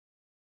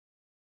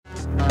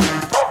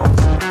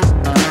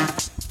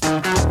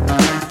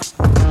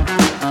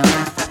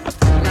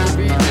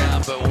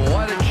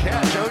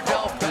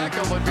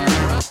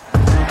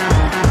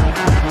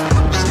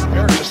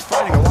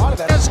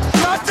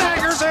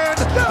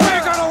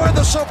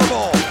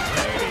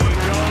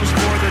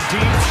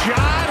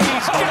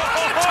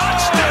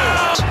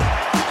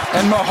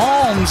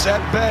Mahomes at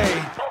bay.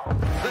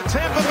 The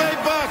Tampa Bay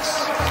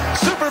Bucks,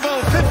 Super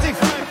Bowl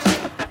 55.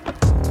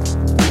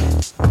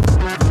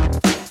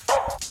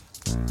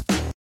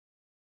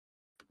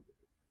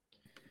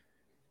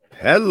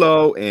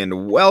 Hello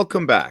and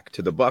welcome back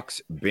to the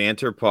Bucks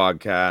Banter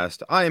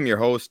Podcast. I am your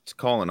host,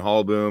 Colin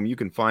Hallboom. You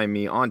can find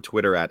me on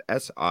Twitter at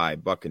SI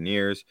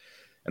Buccaneers.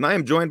 And I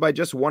am joined by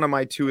just one of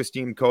my two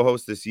esteemed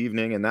co-hosts this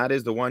evening, and that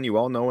is the one you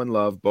all know and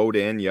love,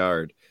 Bodan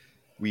Yard.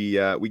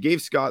 We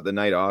gave Scott the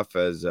night off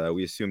as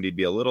we assumed he'd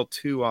be a little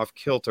too off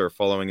kilter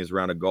following his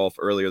round of golf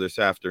earlier this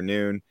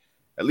afternoon.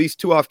 At least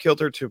too off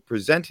kilter to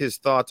present his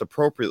thoughts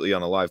appropriately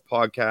on a live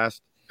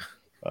podcast.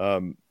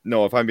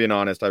 No, if I'm being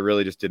honest, I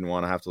really just didn't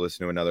want to have to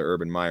listen to another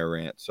Urban Meyer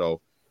rant.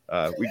 So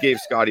we gave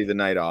Scotty the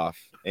night off.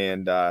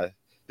 And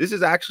this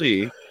is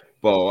actually,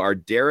 Bo, our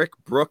Derek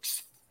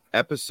Brooks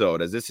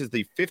episode, as this is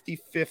the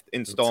 55th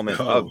installment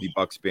of the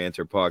Bucks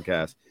Banter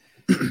Podcast.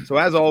 So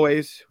as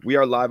always, we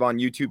are live on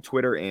YouTube,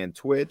 Twitter, and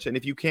Twitch. And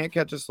if you can't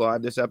catch us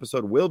live, this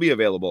episode will be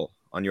available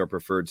on your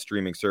preferred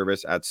streaming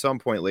service at some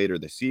point later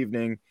this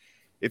evening.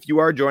 If you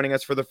are joining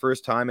us for the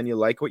first time and you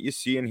like what you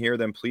see and hear,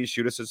 then please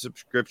shoot us a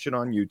subscription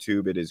on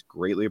YouTube. It is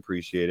greatly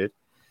appreciated.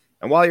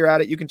 And while you're at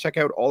it, you can check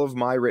out all of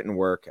my written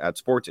work at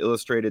Sports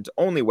Illustrated's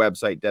only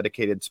website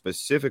dedicated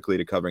specifically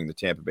to covering the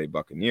Tampa Bay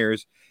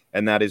Buccaneers,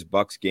 and that is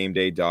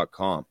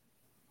bucksgameday.com.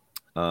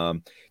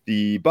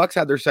 The Bucks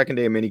had their second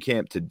day of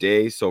minicamp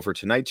today, so for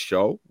tonight's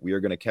show, we are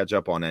going to catch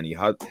up on any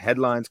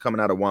headlines coming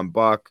out of One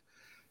Buck.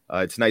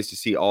 It's nice to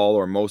see all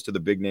or most of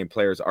the big-name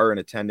players are in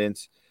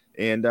attendance.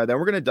 And then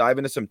we're going to dive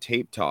into some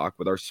tape talk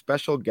with our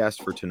special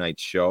guest for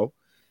tonight's show.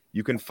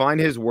 You can find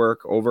his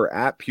work over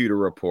at Pewter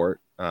Report,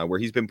 where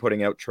he's been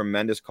putting out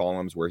tremendous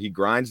columns where he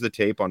grinds the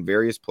tape on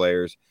various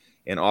players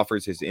and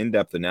offers his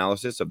in-depth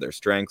analysis of their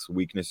strengths,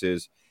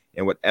 weaknesses,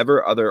 and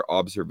whatever other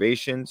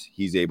observations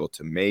he's able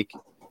to make.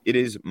 It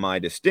is my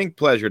distinct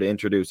pleasure to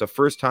introduce a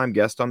first-time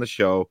guest on the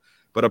show,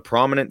 but a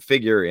prominent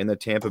figure in the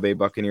Tampa Bay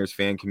Buccaneers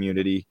fan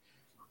community.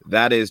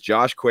 That is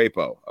Josh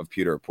Quapo of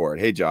Pewter Report.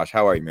 Hey, Josh,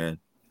 how are you, man?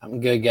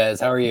 I'm good, guys.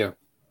 How are you?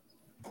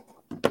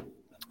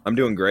 I'm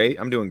doing great.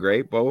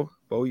 Bo,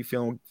 you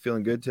feeling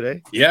good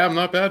today? Yeah, I'm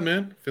not bad,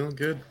 man. Feeling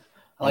good.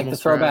 I like the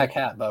throwback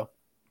hat, Bo.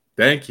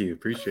 Thank you.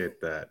 Appreciate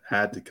that.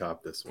 Had to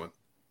cop this one.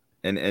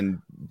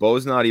 And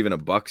Bo's not even a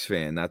Bucks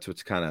fan. That's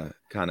what's kind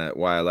of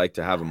why I like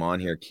to have him on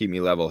here. Keep me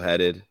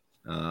level-headed.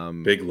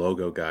 Big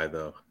logo guy,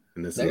 though.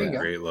 And this is a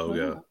great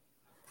logo.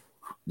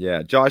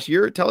 Yeah. Josh,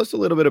 tell us a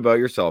little bit about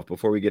yourself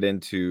before we get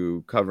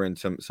into covering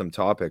some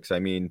topics. I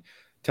mean,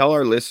 tell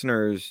our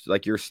listeners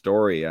like your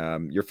story.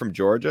 You're from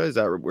Georgia. Is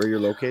that where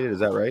you're located? Is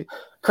that right?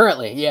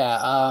 Currently,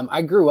 yeah.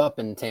 I grew up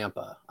in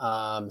Tampa.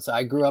 So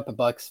I grew up a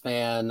Bucks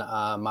fan.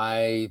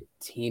 My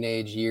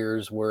teenage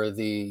years were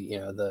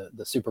the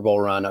Super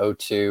Bowl run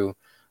 2002.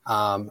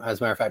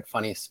 As a matter of fact,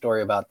 funny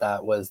story about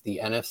that was the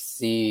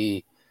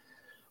NFC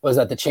was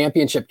at the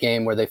championship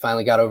game where they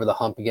finally got over the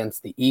hump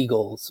against the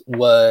Eagles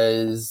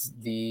was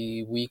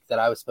the week that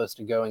I was supposed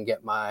to go and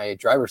get my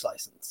driver's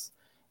license.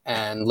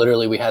 And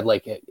literally we had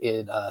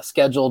it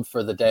scheduled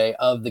for the day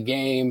of the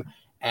game.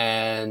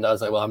 And I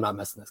was like, well, I'm not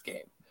missing this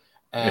game.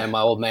 And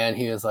my old man,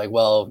 he was like,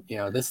 well,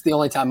 this is the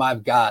only time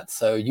I've got.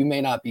 So you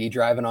may not be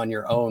driving on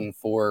your own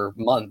for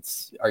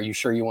months. Are you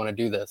sure you want to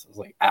do this? I was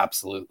like,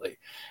 absolutely.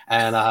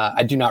 And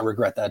I do not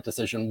regret that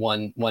decision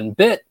one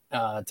bit.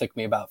 It took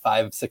me about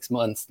 5-6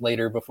 months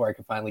later before I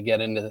could finally get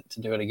into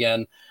to do it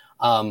again.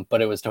 But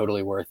it was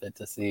totally worth it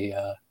to see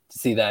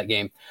that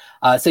game.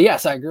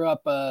 So I grew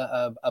up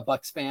a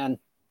Bucks fan.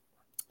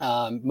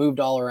 Moved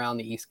all around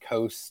the East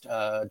Coast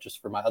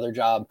just for my other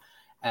job.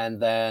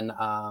 And then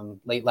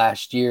late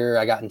last year,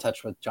 I got in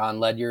touch with John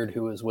Ledyard,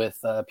 who was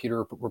with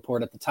Pewter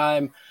Report at the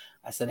time.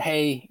 I said,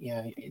 hey,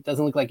 it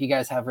doesn't look like you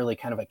guys have really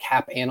kind of a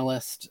cap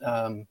analyst,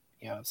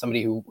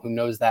 somebody who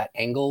knows that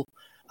angle.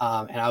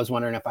 And I was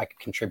wondering if I could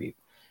contribute.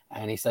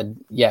 And he said,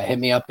 yeah, hit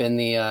me up in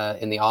the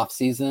off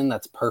season.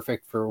 That's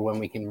perfect for when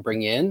we can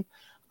bring you in.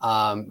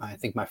 I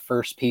think my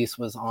first piece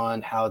was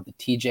on how the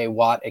TJ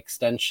Watt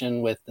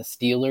extension with the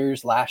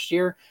Steelers last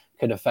year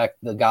could affect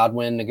the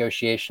Godwin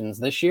negotiations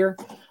this year.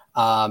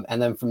 And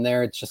then from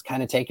there, it's just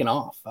kind of taken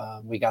off.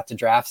 We got to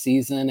draft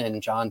season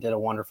and John did a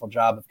wonderful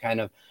job of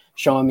kind of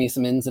showing me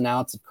some ins and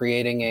outs of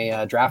creating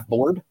a draft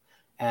board.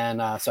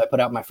 And so I put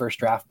out my first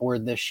draft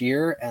board this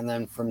year. And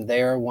then from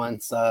there,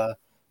 once the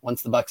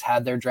Bucks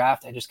had their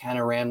draft, I just kind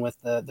of ran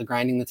with the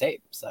grinding the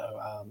tape.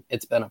 So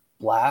it's been a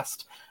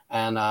blast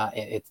and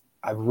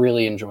I've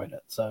really enjoyed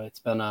it. So it's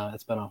been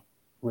a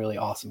really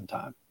awesome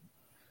time.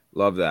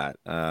 Love that.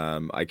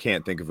 I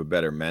can't think of a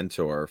better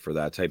mentor for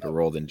that type of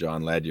role than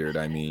John Ledyard.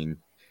 I mean,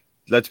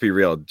 let's be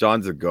real.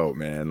 John's a GOAT,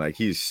 man. Like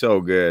he's so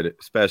good,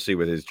 especially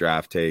with his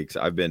draft takes.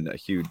 I've been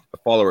a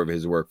follower of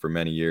his work for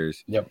many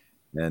years. Yep.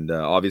 And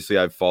obviously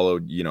I've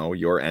followed,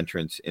 your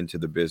entrance into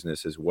the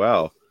business as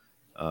well,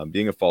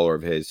 being a follower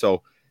of his.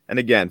 So, and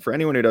again, for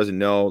anyone who doesn't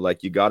know,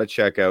 like you got to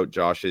check out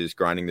Josh's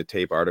Grinding the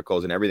Tape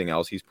articles and everything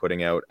else he's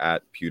putting out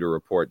at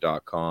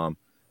pewterreport.com.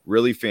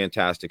 Really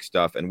fantastic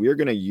stuff. And we're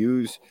going to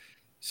use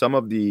some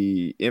of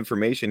the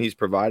information he's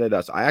provided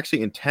us. I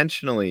actually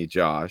intentionally,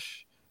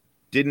 Josh,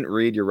 didn't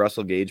read your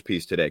Russell Gage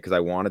piece today because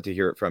I wanted to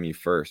hear it from you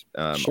first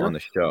on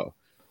the show.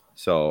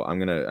 So I'm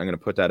gonna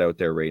put that out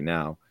there right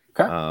now.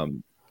 Okay.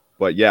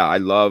 But yeah, I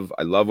love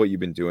what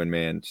you've been doing,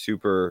 man.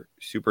 Super,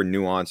 super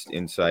nuanced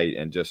insight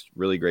and just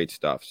really great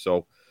stuff.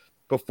 So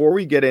before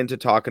we get into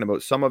talking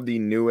about some of the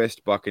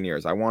newest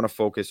Buccaneers, I want to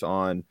focus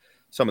on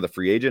some of the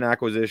free agent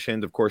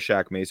acquisitions. Of course,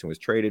 Shaq Mason was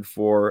traded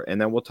for, and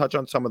then we'll touch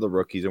on some of the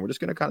rookies, and we're just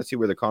going to kind of see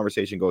where the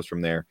conversation goes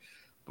from there.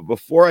 But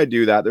before I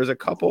do that, there's a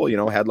couple,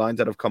 headlines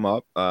that have come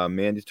up.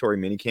 Mandatory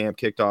minicamp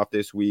kicked off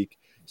this week.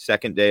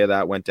 Second day of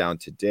that went down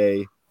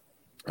today.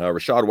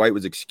 Rachaad White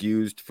was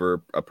excused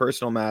for a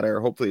personal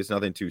matter. Hopefully it's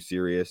nothing too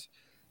serious.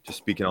 Just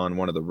speaking on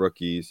one of the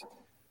rookies.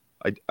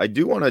 I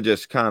do want to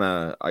just kind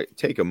of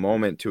take a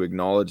moment to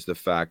acknowledge the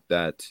fact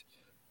that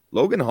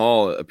Logan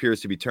Hall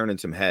appears to be turning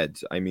some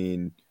heads. I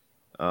mean,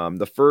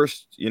 the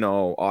first,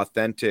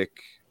 authentic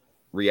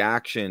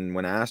reaction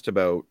when asked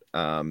about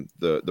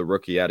the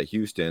rookie out of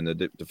Houston, the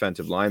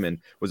defensive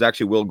lineman, was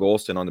actually Will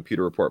Golston on the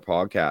Pewter Report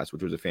podcast,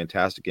 which was a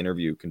fantastic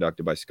interview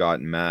conducted by Scott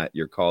and Matt,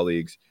 your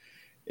colleagues.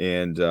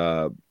 And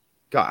God,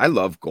 I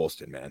love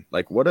Golston, man.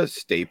 Like, what a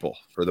staple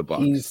for the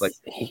Bucs.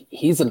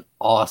 He's an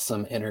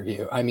awesome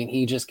interview. I mean,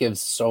 he just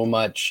gives so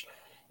much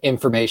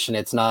information.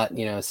 It's not,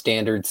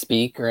 standard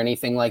speak or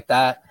anything like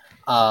that.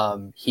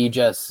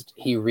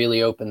 He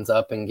really opens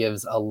up and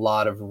gives a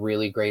lot of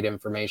really great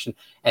information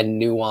and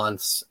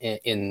nuance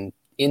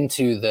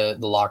into the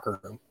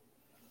locker room.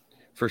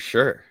 For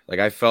sure. Like,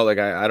 I felt like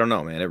I don't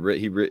know, man.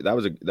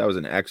 That was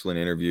an excellent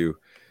interview.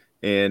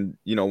 And,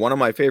 one of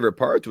my favorite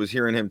parts was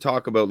hearing him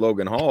talk about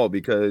Logan Hall,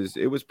 because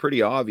it was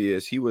pretty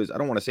obvious. He was, I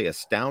don't want to say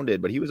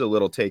astounded, but he was a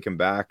little taken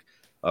back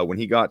when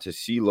he got to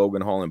see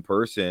Logan Hall in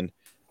person.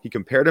 He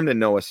compared him to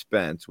Noah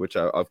Spence, which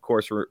of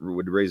course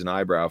would raise an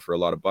eyebrow for a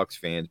lot of Bucs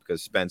fans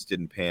because Spence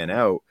didn't pan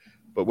out.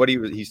 But what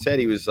he said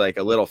he was like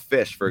a little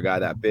fish for a guy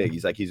that big.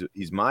 He's like,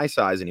 he's my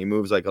size and he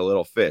moves like a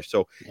little fish.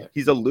 So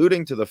he's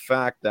alluding to the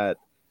fact that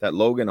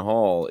Logan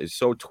Hall is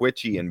so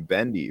twitchy and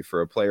bendy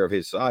for a player of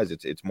his size.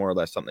 It's more or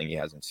less something he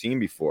hasn't seen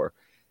before.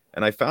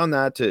 And I found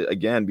that to,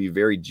 again, be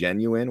very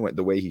genuine with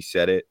the way he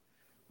said it.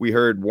 We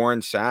heard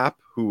Warren Sapp,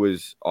 who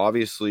was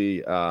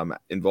obviously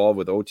involved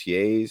with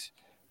OTAs.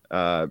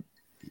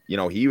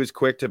 He was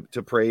quick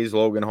to praise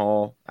Logan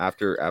Hall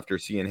after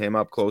seeing him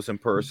up close and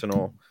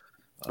personal.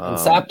 And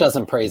Sapp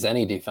doesn't praise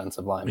any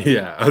defensive lineman.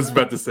 Yeah, I was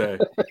about to say.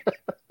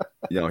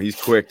 He's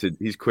quick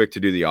to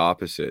do the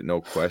opposite, no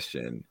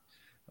question.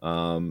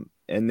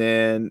 And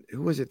then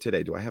who was it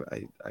today?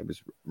 I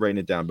was writing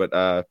it down, but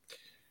I'm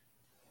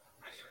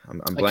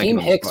blanking.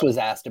 Akeem Hicks was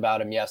asked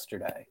about him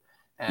yesterday.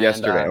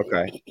 And,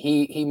 okay.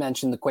 He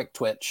mentioned the quick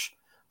twitch.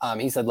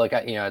 He said, look,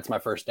 it's my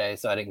first day,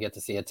 so I didn't get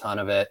to see a ton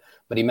of it,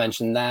 but he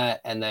mentioned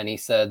that. And then he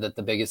said that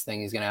the biggest thing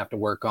he's going to have to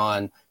work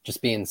on,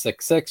 just being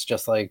 6'6",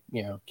 just like,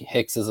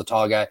 Hicks is a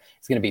tall guy,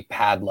 is going to be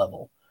pad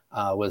level.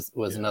 Was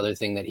another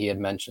thing that he had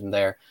mentioned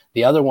there.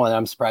 The other one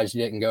I'm surprised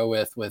you didn't go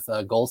with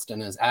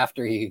Golston is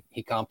after he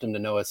comped him to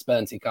Noah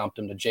Spence, he comped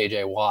him to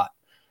JJ Watt.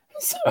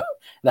 So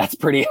that's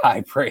pretty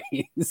high praise.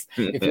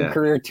 If your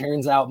career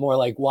turns out more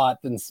like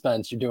Watt than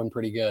Spence, you're doing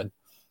pretty good.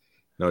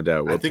 No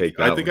doubt. I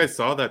think I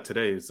saw that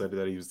today. He said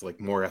that he was like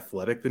more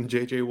athletic than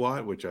JJ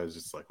Watt, which I was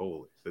just like,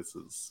 holy, this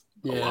is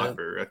a lot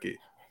for a rookie.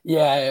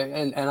 Yeah,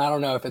 and I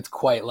don't know if it's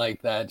quite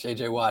like that.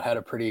 JJ Watt had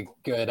a pretty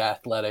good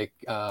athletic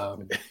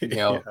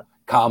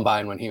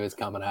combine when he was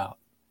coming out.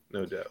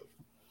 No doubt.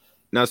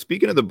 Now,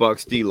 speaking of the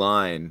Bucs D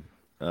line,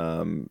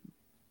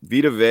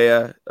 Vita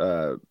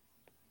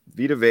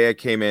Vea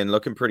came in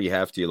looking pretty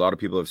hefty. A lot of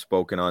people have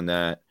spoken on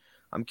that.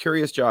 I'm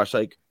curious, Josh,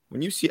 like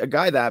when you see a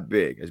guy that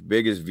big as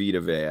Vita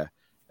Vea,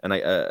 and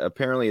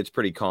apparently it's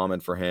pretty common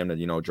for him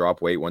to,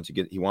 drop weight once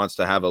he wants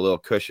to have a little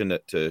cushion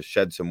to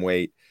shed some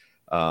weight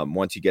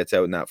once he gets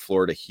out in that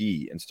Florida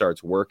heat and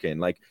starts working.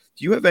 Like,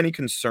 do you have any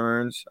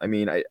concerns? I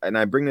mean,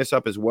 I bring this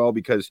up as well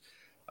because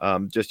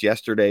just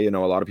yesterday, a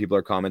lot of people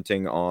are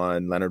commenting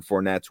on Leonard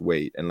Fournette's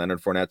weight and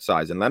Leonard Fournette's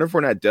size. And Leonard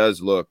Fournette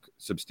does look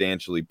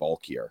substantially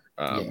bulkier,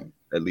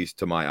 at least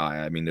to my eye.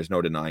 I mean, there's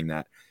no denying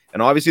that.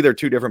 And obviously they're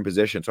two different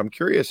positions. So I'm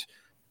curious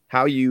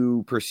how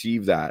you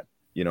perceive that.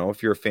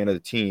 If you're a fan of the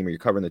team or you're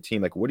covering the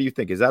team, like, what do you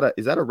think? Is that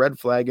a red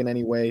flag in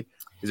any way?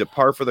 Is it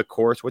par for the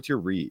course? What's your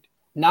read?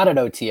 Not at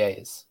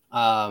OTAs.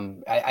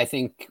 I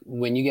think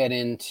when you get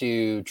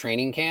into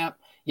training camp,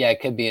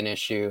 it could be an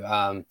issue.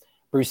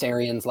 Bruce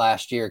Arians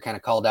last year kind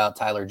of called out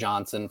Tyler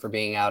Johnson for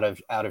being out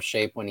of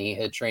shape when he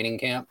hit training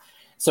camp.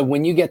 So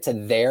when you get to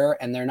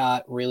there and they're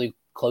not really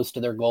close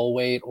to their goal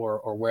weight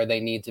or where they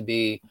need to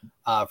be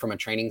from a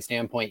training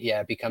standpoint,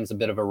 it becomes a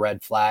bit of a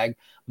red flag.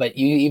 But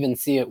you even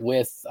see it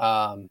with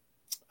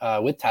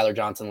Tyler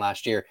Johnson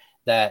last year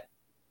that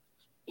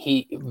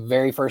he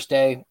very first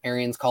day,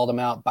 Arians called him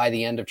out. By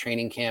the end of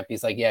training camp,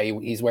 he's like,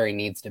 he's where he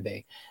needs to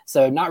be.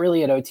 So not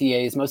really at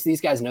OTAs. Most of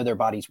these guys know their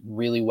bodies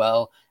really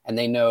well, and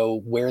they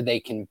know where they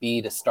can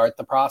be to start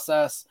the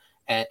process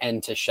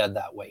and to shed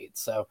that weight.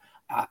 So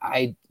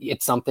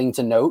it's something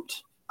to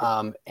note.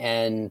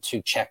 and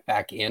to check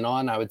back in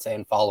on, I would say,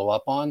 and follow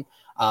up on.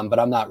 But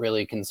I'm not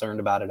really concerned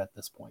about it at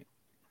this point.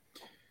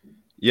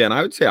 Yeah, and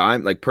I would say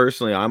I'm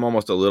personally, I'm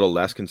almost a little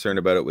less concerned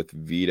about it with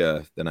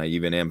Vita than I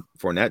even am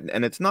Fournette.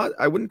 And it's not,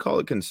 I wouldn't call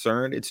it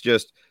concern. It's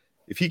just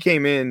if he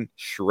came in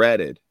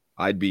shredded,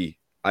 I'd be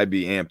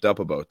amped up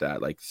about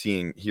that. Like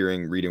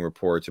reading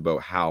reports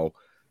about how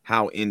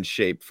in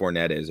shape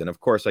Fournette is. And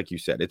of course, like you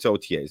said, it's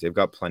OTAs. They've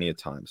got plenty of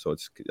time. So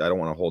I don't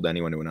want to hold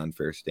anyone to an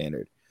unfair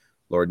standard.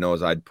 Lord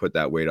knows I'd put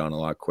that weight on a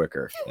lot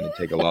quicker and it'd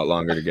take a lot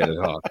longer to get it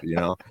off,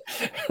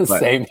 But,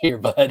 same here,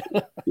 bud.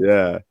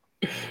 Yeah.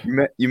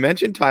 You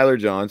mentioned Tyler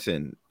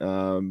Johnson.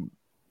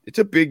 It's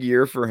a big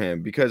year for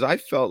him because I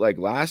felt like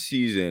last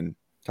season,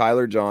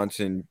 Tyler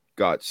Johnson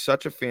got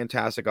such a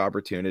fantastic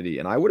opportunity.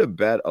 And I would have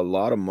bet a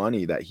lot of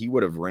money that he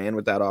would have ran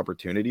with that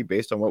opportunity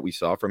based on what we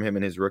saw from him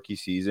in his rookie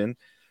season.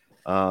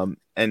 And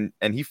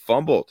he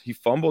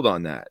fumbled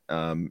on that.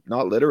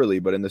 Not literally,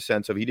 but in the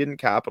sense of he didn't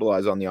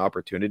capitalize on the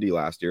opportunity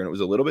last year. And it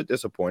was a little bit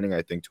disappointing,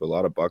 I think, to a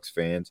lot of Bucs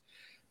fans.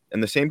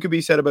 And the same could be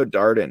said about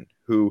Darden,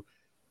 who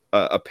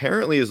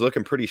apparently is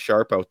looking pretty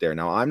sharp out there.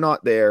 Now, I'm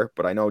not there,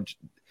 but I know,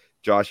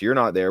 Josh, you're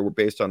not there. We're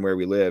based on where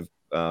we live,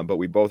 but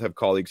we both have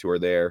colleagues who are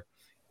there.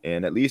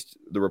 And at least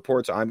the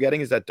reports I'm getting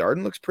is that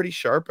Darden looks pretty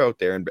sharp out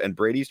there, and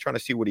Brady's trying to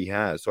see what he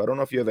has. So I don't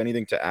know if you have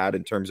anything to add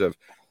in terms of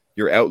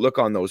your outlook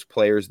on those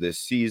players this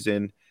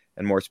season,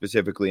 and more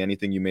specifically,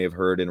 anything you may have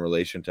heard in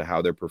relation to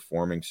how they're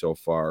performing so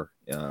far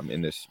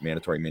in this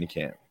mandatory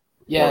minicamp.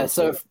 Yeah,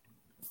 so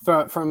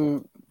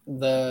from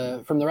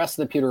the rest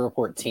of the Pewter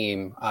Report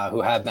team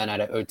who have been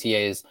at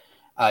OTAs,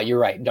 you're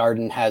right.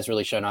 Darden has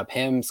really shown up.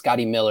 Him,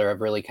 Scotty Miller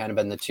have really kind of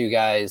been the two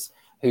guys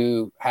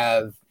who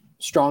have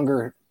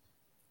stronger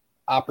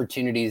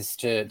opportunities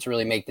to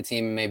really make the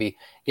team and maybe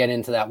get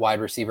into that wide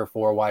receiver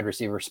 4, wide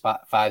receiver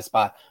 5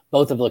 spot.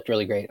 Both have looked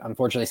really great.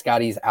 Unfortunately,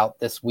 Scotty's out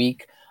this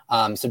week.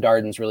 So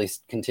Darden's really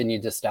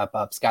continued to step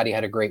up. Scotty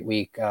had a great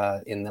week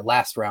in the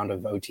last round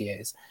of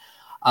OTAs.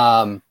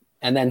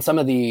 And then some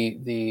of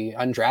the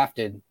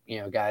undrafted,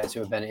 guys who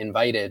have been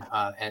invited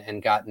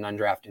and gotten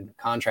undrafted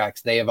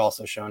contracts, they have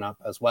also shown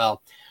up as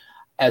well.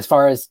 As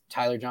far as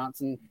Tyler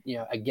Johnson,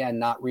 again,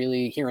 not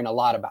really hearing a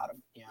lot about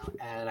him.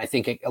 And I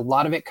think a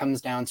lot of it comes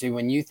down to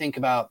when you think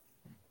about,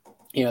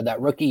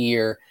 that rookie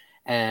year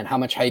and how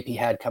much hype he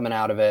had coming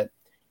out of it.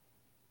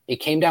 It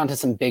came down to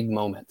some big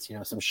moments,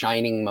 some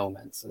shining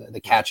moments,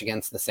 the catch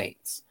against the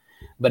Saints.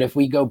 But if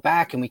we go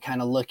back and we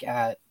kind of look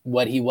at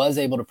what he was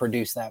able to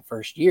produce that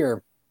first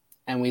year,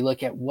 and we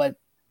look at what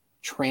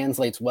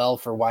translates well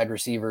for wide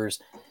receivers,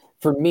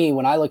 for me,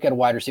 when I look at a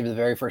wide receiver, the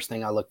very first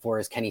thing I look for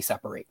is, can he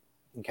separate?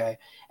 Okay.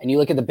 And you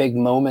look at the big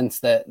moments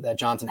that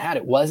Johnson had,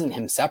 it wasn't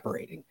him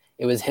separating.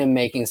 It was him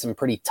making some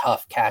pretty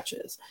tough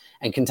catches,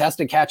 and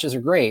contested catches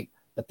are great,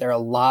 but they're a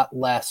lot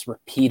less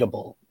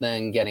repeatable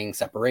than getting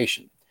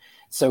separation.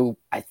 So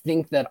I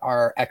think that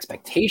our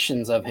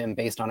expectations of him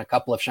based on a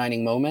couple of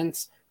shining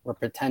moments were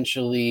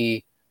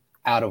potentially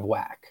out of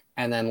whack.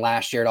 And then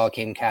last year it all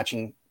came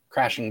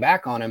crashing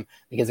back on him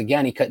because,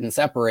 again, he couldn't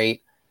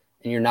separate,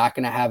 and you're not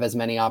going to have as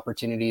many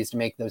opportunities to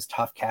make those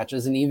tough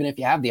catches. And even if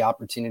you have the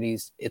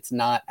opportunities, it's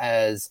not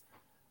as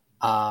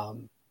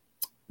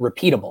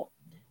repeatable.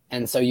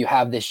 And so you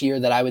have this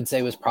year that I would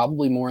say was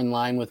probably more in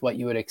line with what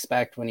you would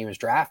expect when he was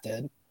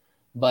drafted,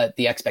 but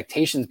the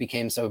expectations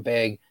became so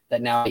big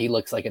that now he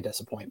looks like a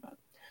disappointment.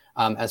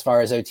 As far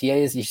as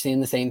OTAs, you're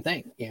seeing the same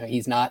thing.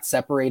 He's not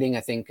separating.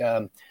 I think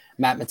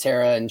Matt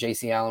Matera and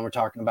JC Allen were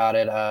talking about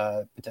it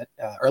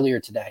earlier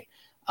today.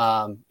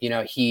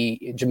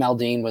 Jamel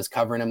Dean was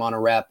covering him on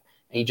a rep,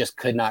 and he just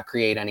could not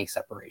create any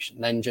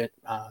separation. Then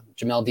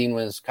Jamel Dean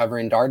was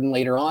covering Darden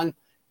later on.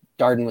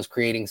 Darden was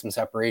creating some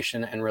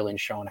separation and really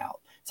showing out.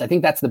 So I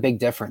think that's the big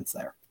difference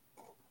there.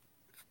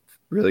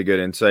 Really good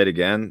insight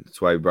again.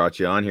 That's why we brought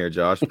you on here,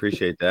 Josh.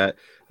 Appreciate that.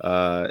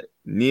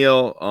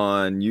 Neil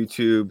on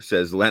YouTube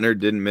says Leonard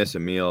didn't miss a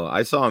meal.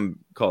 I saw him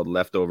called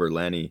Leftovers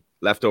Lenny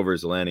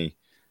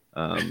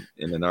in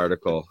an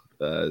article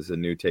as a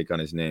new take on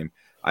his name.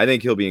 I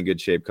think he'll be in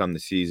good shape come the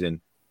season.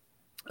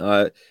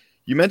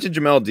 You mentioned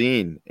Jamel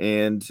Dean,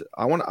 and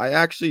I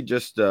actually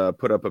just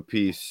put up a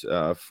piece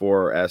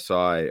for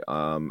SI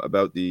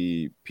about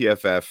the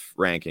PFF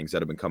rankings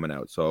that have been coming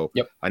out. So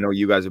yep. I know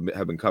you guys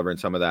have been covering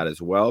some of that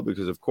as well,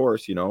 because of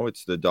course,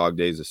 it's the dog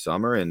days of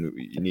summer and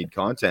you need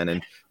content,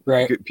 and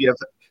right.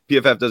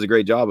 PFF does a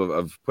great job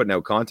of putting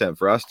out content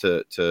for us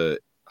to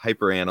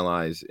hyper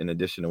analyze in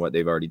addition to what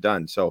they've already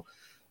done. So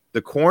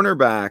the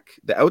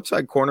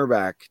outside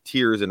cornerback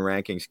tiers and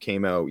rankings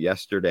came out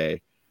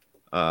yesterday,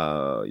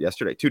 2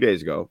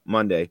 days ago,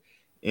 Monday.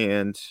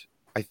 And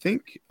I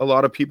think a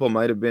lot of people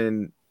might have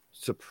been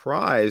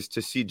surprised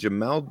to see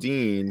Jamel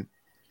Dean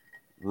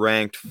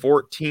ranked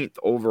 14th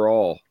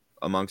overall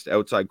amongst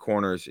outside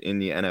corners in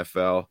the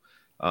NFL.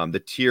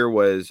 The tier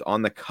was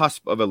on the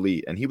cusp of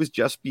elite, and he was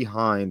just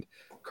behind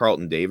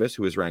Carlton Davis,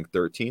 who was ranked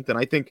 13th. And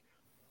I think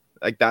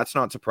that's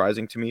not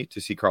surprising to me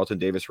to see Carlton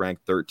Davis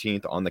ranked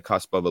 13th on the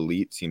cusp of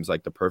elite. Seems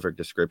like the perfect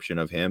description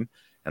of him.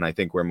 And I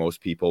think where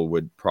most people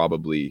would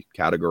probably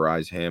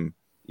categorize him,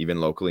 even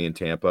locally in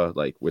Tampa,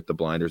 like with the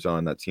blinders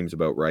on, that seems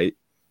about right.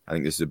 I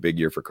think this is a big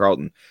year for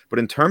Carlton. But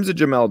in terms of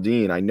Jamel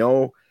Dean, I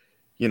know,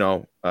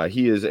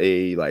 he is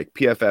a like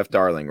PFF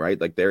darling, right?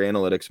 Like their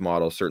analytics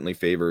model certainly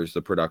favors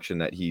the production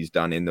that he's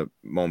done in the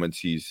moments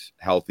he's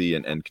healthy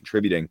and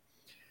contributing.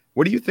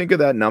 What do you think of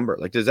that number?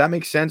 Like, does that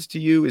make sense to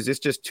you? Is this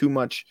just too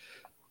much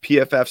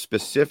PFF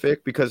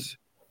specific? Because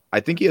I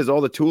think he has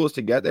all the tools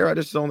to get there. I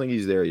just don't think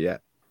he's there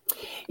yet.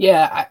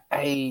 Yeah,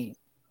 I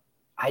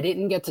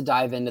didn't get to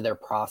dive into their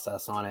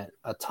process on it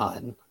a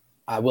ton.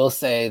 I will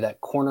say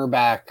that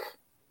cornerback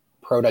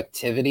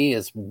productivity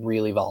is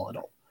really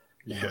volatile.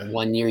 Yeah.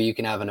 One year you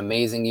can have an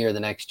amazing year. The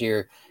next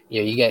year,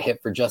 you get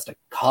hit for just a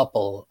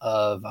couple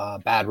of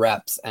bad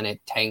reps and it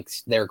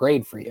tanks their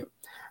grade for you,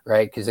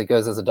 right? Because it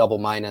goes as a double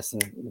minus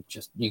and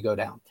just you go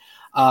down.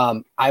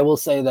 I will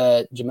say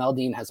that Jamel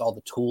Dean has all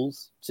the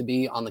tools to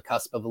be on the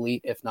cusp of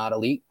elite, if not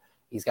elite.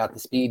 He's got the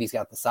speed. He's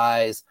got the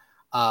size.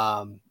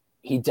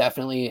 He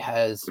definitely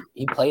has.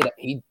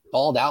 He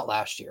balled out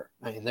last year.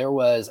 I mean, there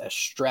was a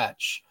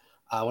stretch.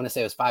 I want to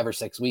say it was 5 or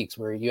 6 weeks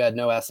where you had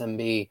no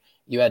SMB,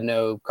 you had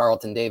no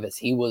Carlton Davis.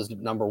 He was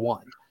number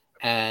one,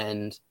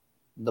 and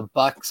the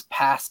Bucs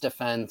pass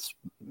defense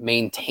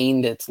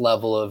maintained its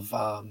level of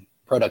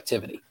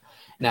productivity.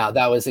 Now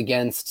that was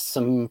against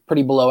some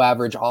pretty below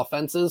average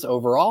offenses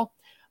overall.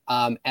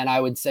 And I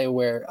would say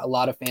where a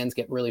lot of fans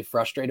get really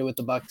frustrated with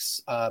the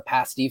Bucs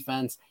pass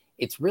defense,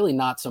 it's really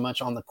not so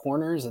much on the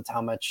corners. It's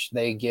how much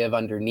they give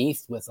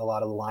underneath with a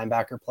lot of the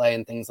linebacker play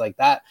and things like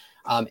that.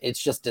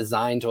 It's just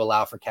designed to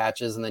allow for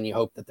catches, and then you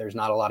hope that there's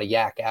not a lot of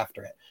yak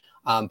after it.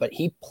 But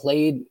he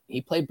played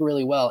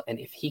really well. And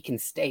if he can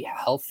stay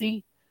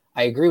healthy,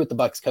 I agree with the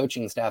Bucs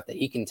coaching staff that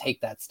he can take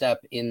that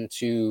step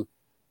into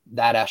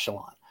that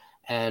echelon.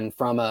 And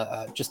from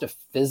just a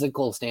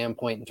physical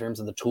standpoint in terms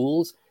of the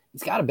tools,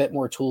 he's got a bit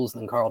more tools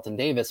than Carlton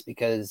Davis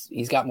because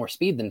he's got more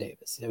speed than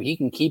Davis. So he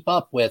can keep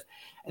up with,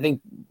 I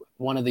think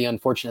one of the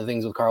unfortunate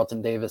things with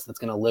Carlton Davis that's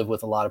going to live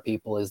with a lot of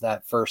people is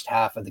that first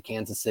half of the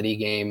Kansas City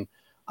game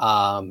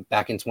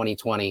back in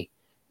 2020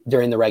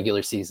 during the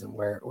regular season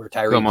where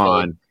Tyreek Come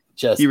on.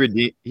 Just he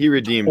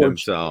redeemed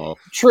himself.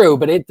 True,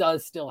 but it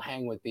does still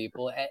hang with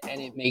people, and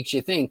it makes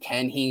you think,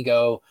 can he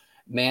go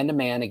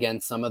man-to-man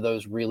against some of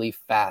those really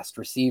fast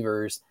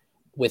receivers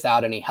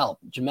without any help?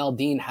 Jamel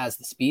Dean has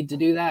the speed to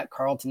do that.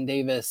 Carlton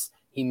Davis,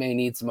 he may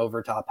need some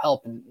over-top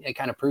help, and it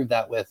kind of proved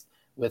that with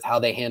how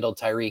they handled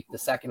Tyreek the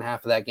second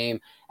half of that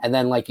game. And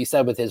then, like you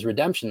said, with his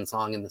redemption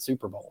song in the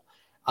Super Bowl.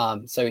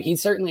 So he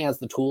certainly has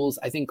the tools.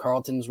 I think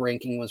Carlton's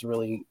ranking was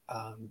really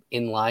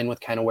in line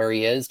with kind of where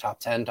he is, top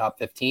 10, top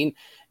 15.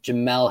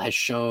 Jamel has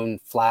shown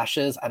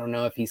flashes. I don't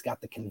know if he's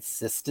got the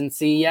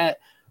consistency yet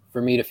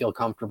for me to feel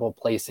comfortable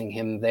placing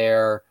him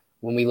there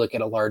when we look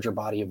at a larger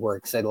body of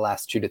work, say the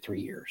last 2 to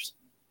 3 years.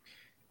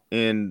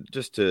 And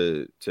just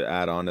to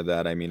add on to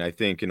that, I mean, I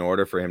think in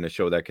order for him to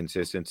show that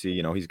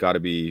consistency, he's got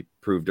to be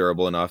proved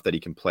durable enough that he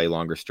can play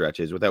longer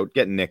stretches without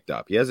getting nicked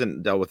up. He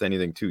hasn't dealt with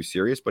anything too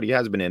serious, but he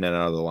has been in and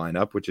out of the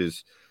lineup, which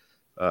is,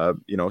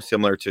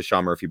 similar to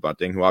Sean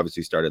Murphy-Bunting, who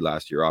obviously started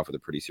last year off with a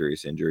pretty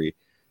serious injury.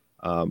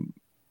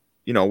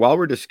 While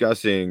we're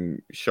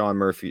discussing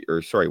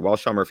while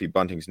Sean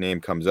Murphy-Bunting's name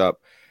comes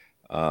up,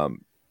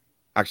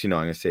 actually, no,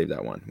 I'm going to save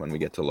that one when we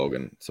get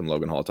to some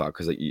Logan Hall talk,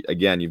 because,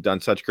 again, you've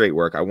done such great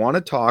work. I want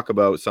to talk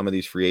about some of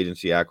these free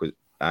agency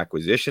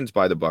acquisitions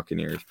by the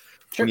Buccaneers.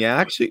 Sure.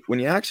 When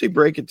you actually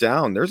break it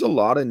down, there's a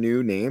lot of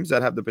new names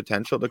that have the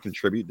potential to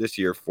contribute this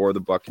year for the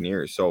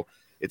Buccaneers. So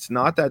it's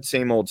not that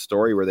same old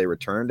story where they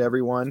returned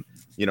everyone,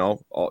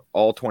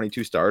 all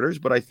 22 starters,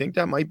 but I think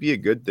that might be a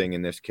good thing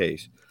in this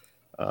case.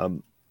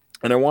 And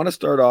I want to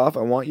start off,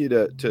 I want you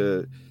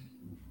to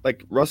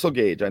like Russell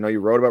Gage. I know you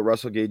wrote about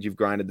Russell Gage. You've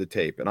grinded the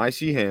tape, and I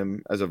see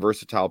him as a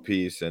versatile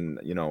piece. And,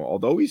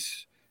 although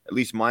he's, at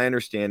least my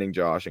understanding,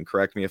 Josh, and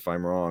correct me if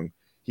I'm wrong,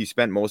 he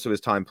spent most of his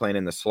time playing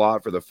in the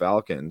slot for the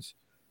Falcons.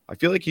 I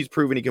feel like he's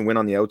proven he can win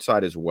on the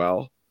outside as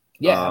well.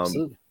 Yeah,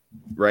 absolutely.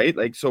 Right.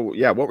 Like, so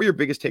yeah. What were your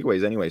biggest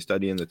takeaways anyway,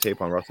 studying the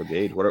tape on Russell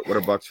Gage? What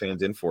are Bucs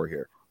fans in for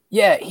here?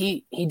 Yeah,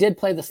 he did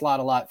play the slot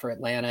a lot for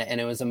Atlanta, and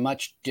it was a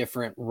much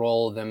different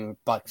role than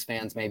Bucs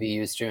fans may be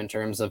used to in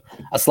terms of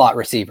a slot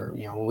receiver.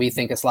 When we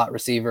think a slot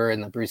receiver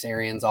in the Bruce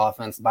Arians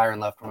offense, the Byron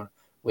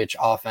Leftwich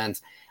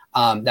offense,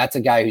 that's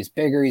a guy who's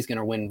bigger. He's going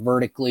to win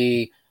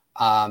vertically.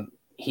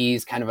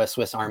 He's kind of a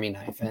Swiss Army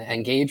knife,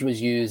 and Gage was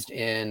used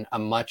in a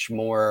much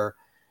more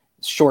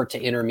short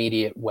to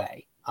intermediate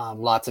way.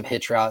 Lots of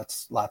hitch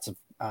routes, lots of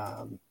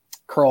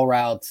curl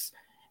routes,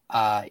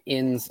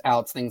 ins,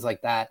 outs, things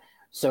like that.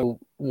 So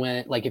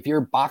if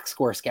you're box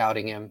score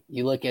scouting him,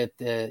 you look at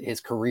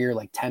his career,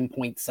 like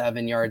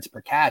 10.7 yards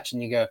per catch,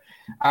 and you go,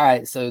 all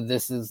right, so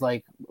this is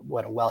like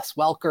what, a Wes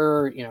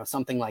Welker,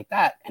 something like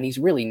that. And he's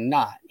really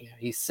not.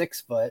 He's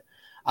 6 foot.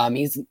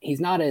 He's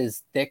not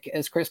as thick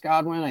as Chris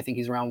Godwin. I think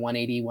he's around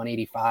 180,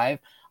 185.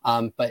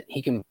 But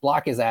he can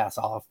block his ass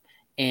off,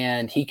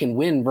 and he can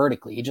win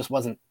vertically. He just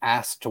wasn't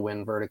asked to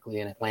win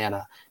vertically in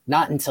Atlanta,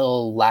 not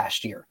until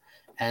last year.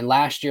 And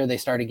last year they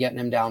started getting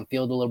him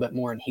downfield a little bit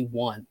more, and he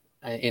won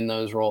in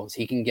those roles.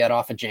 He can get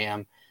off a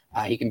jam.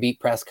 He can beat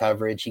press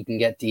coverage. He can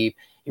get deep.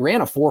 He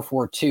ran a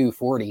 4.42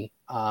 40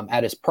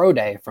 at his pro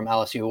day from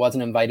LSU. He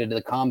wasn't invited to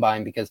the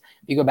combine because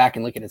if you go back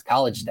and look at his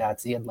college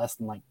stats, he had less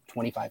than like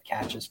 25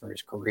 catches for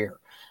his career.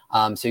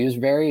 So he was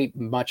very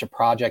much a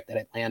project that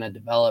Atlanta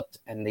developed,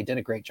 and they did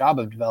a great job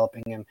of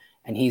developing him,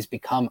 and he's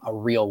become a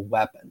real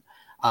weapon.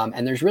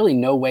 And there's really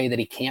no way that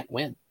he can't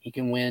win. He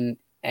can win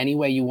any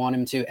way you want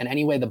him to, and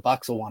any way the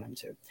Bucs will want him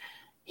to.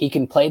 He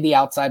can play the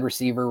outside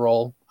receiver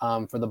role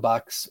for the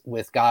Bucs,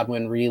 with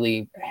Godwin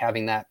really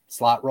having that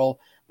slot role.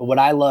 But what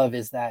I love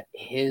is that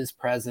his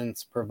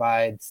presence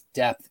provides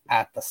depth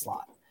at the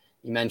slot.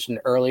 You mentioned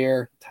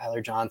earlier,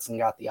 Tyler Johnson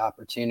got the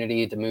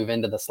opportunity to move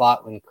into the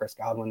slot when Chris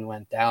Godwin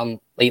went down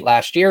late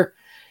last year,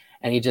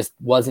 and he just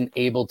wasn't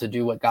able to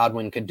do what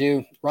Godwin could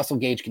do. Russell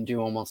Gage can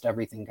do almost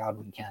everything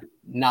Godwin can.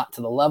 Not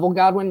to the level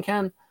Godwin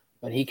can,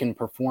 but he can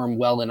perform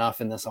well enough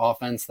in this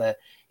offense that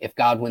if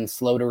Godwin's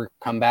slow to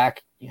come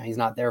back, he's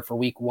not there for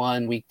week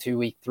 1, week 2,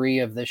 week 3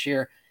 of this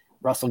year,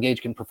 Russell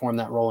Gage can perform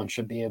that role and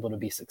should be able to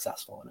be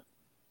successful in it.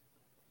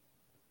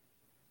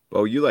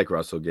 Oh, you like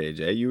Russell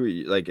Gage, eh?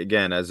 You like,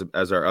 again, as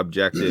our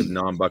objective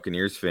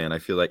non-Buccaneers fan, I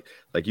feel like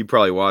you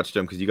probably watched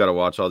him because you got to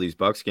watch all these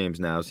Bucs games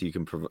now, so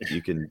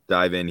you can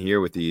dive in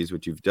here with these,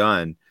 which you've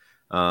done.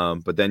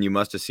 But then you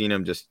must have seen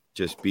him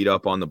just beat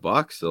up on the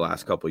Bucs the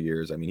last couple of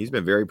years. I mean, he's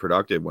been very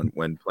productive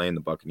when playing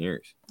the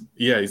Buccaneers.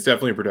 Yeah, he's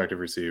definitely a productive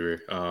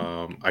receiver.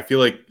 I feel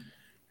like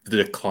the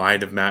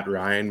decline of Matt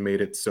Ryan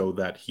made it so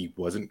that he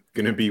wasn't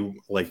going to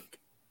be like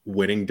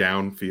winning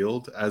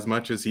downfield as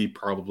much as he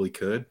probably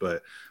could,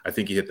 but I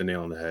think he hit the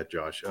nail on the head,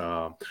 Josh.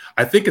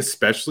 I think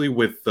especially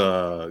with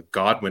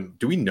Godwin,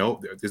 do we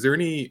know, is there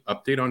any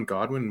update on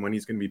Godwin when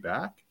he's going to be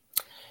back?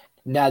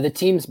 No, the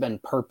team's been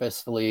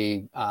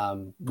purposefully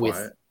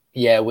they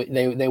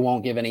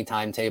won't give any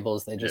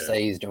timetables. They just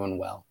say he's doing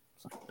well.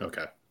 So.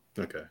 Okay.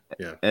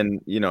 Yeah.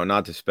 And,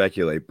 not to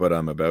speculate, but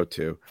I'm about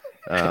to.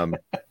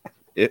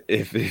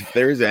 If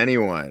there's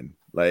anyone,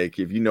 like,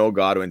 if you know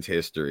Godwin's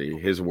history,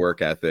 his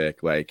work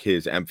ethic, like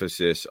his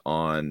emphasis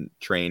on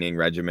training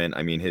regimen,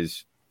 I mean,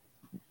 his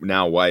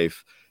now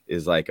wife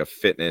is like a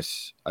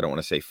fitness, I don't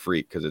want to say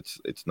freak because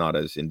it's not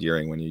as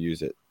endearing when you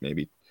use it,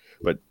 maybe,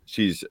 but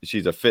she's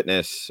a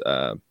fitness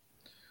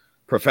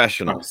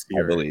professional,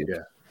 I believe.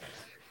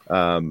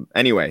 Yeah.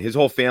 Anyway, his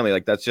whole family,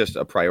 like, that's just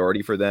a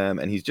priority for them,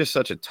 and he's just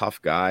such a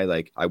tough guy.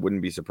 Like, I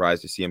wouldn't be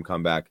surprised to see him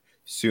come back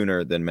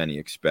sooner than many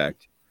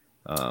expect.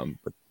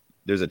 But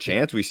there's a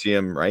chance we see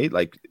him, right?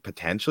 Like,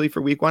 potentially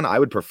for week 1. I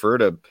would prefer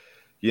to,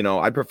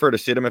 I'd prefer to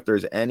sit him if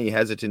there's any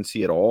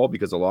hesitancy at all,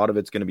 because a lot of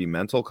it's going to be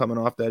mental coming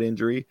off that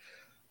injury.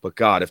 But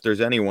God, if there's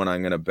anyone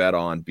I'm going to bet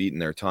on beating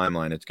their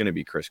timeline, it's going to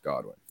be Chris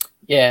Godwin.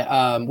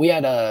 Yeah, we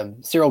had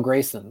Cyril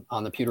Grayson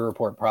on the Pewter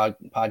Report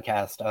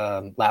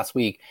podcast last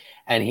week,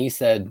 and he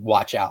said,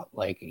 watch out.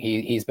 Like,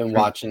 he's been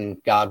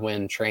watching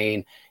Godwin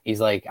train. He's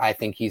like, I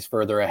think he's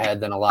further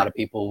ahead than a lot of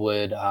people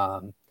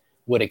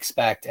would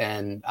expect.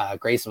 And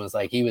Grayson was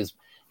like, he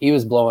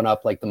was blowing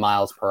up like the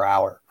miles per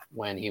hour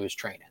when he was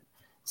training.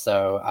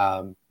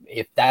 So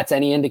if that's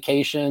any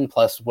indication,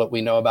 plus what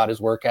we know about his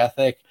work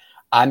ethic,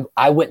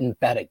 I wouldn't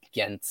bet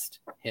against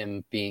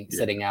him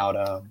sitting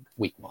out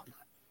week 1.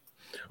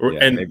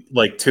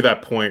 Like, to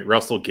that point,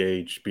 Russell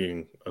Gage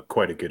being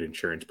quite a good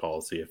insurance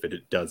policy if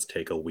it does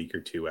take a week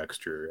or 2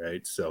 extra,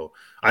 right? So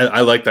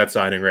I like that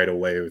signing right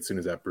away as soon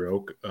as that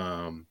broke.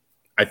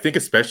 I think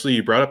especially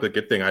you brought up a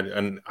good thing.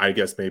 And I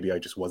guess maybe I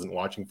just wasn't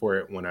watching for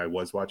it when I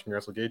was watching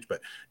Russell Gage,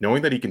 but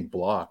knowing that he can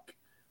block,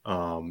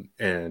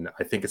 and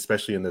I think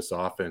especially in this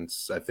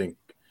offense, I think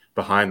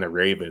behind the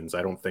Ravens,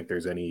 I don't think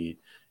there's any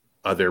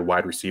other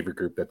wide receiver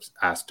group that's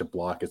asked to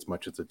block as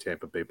much as the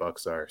Tampa Bay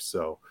Bucs are.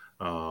 So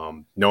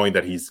knowing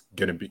that he's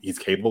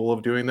capable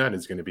of doing that,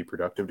 is going to be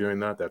productive doing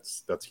that,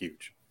 that's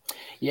huge.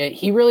 Yeah,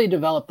 he really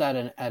developed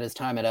that at his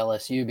time at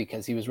LSU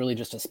because he was really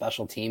just a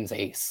special teams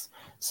ace.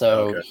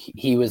 So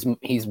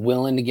he's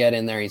willing to get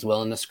in there. He's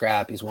willing to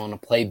scrap. He's willing to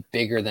play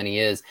bigger than he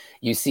is.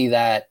 You see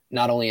that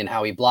not only in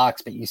how he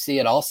blocks, but you see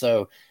it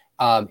also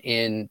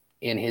in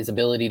his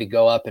ability to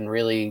go up and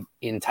really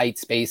in tight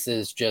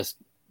spaces, just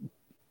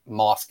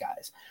moss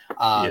guys.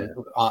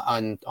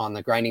 On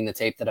the grinding the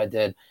tape that I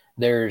did,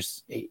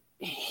 he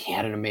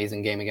had an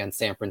amazing game against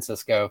San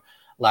Francisco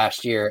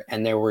last year,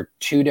 and there were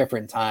 2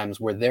 different times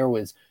where there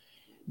was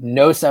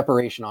no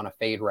separation on a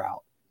fade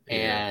route,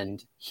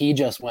 and he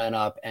just went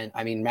up, and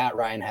I mean, Matt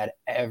Ryan had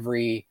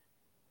every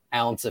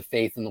ounce of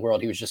faith in the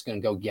world he was just going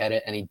to go get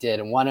it, and he did,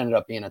 and one ended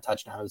up being a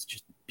touchdown. It was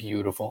just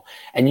beautiful,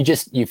 and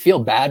you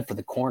feel bad for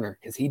the corner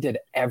because he did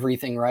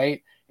everything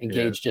right, and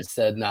Gage just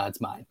said, "No,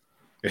 it's mine."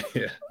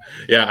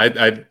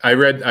 I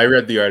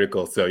read the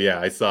article, so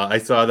I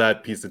saw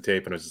that piece of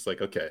tape, and I was just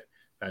like, okay,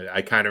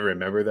 I kind of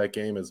remember that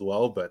game as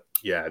well, but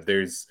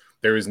there is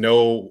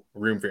no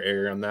room for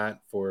error on that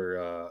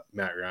for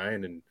Matt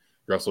Ryan, and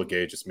Russell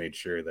Gage just made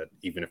sure that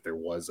even if there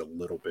was a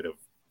little bit of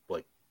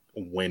like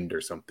wind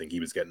or something,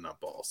 he was getting that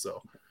ball.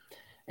 So,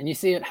 and you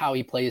see it how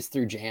he plays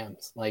through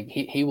jams. Like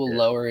he will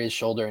lower his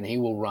shoulder and he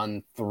will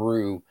run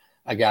through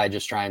a guy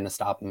just trying to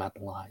stop him at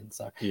the line.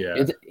 So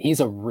yeah, he's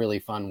a really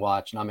fun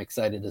watch, and I'm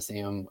excited to see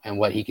him and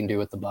what he can do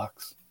with the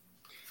Bucks.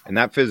 And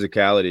that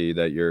physicality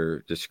that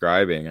you're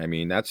describing, I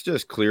mean, that's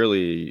just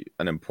clearly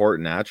an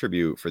important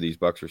attribute for these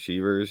Bucks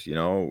receivers, you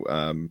know,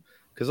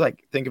 because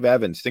like think of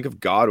Evans, think of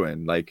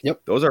Godwin, like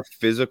those are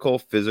physical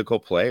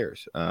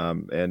players.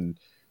 And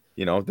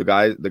you know, the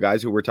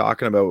guys who we're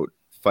talking about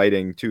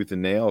fighting tooth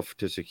and nail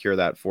to secure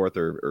that fourth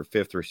or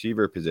fifth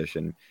receiver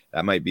position,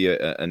 that might be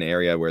an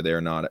area where they're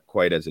not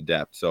quite as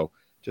adept. So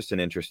just an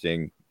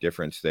interesting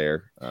difference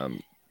there.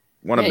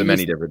 One of the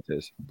many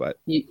differences, but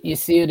you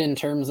see it in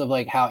terms of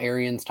like how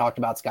Arians talked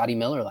about Scotty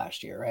Miller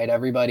last year, right?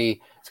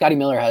 Scotty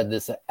Miller had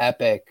this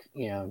epic,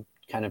 you know,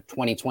 kind of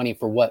 2020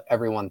 for what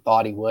everyone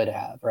thought he would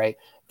have, right?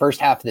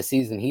 First half of the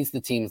season, he's the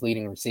team's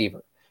leading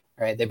receiver,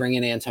 right? They bring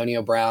in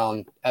Antonio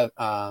Brown,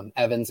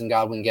 Evans and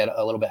Godwin get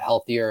a little bit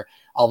healthier.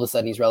 All of a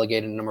sudden he's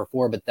relegated to number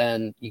 4, but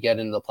then you get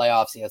into the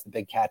playoffs, he has the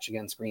big catch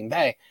against Green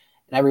Bay.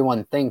 And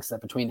everyone thinks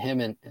that between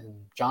him and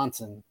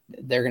Johnson,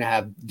 they're going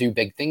to do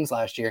big things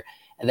last year.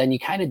 And then you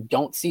kind of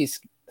don't see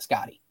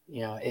Scotty.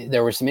 You know,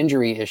 there were some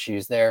injury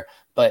issues there,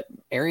 but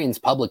Arians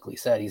publicly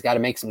said he's got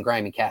to make some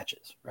grimy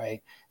catches,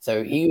 right?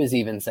 So he was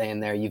even saying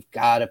there, you've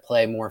got to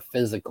play more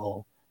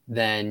physical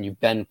than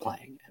you've been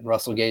playing. And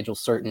Russell Gage will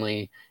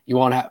certainly, you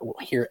won't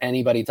hear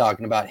anybody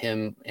talking about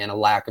him and a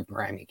lack of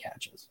grimy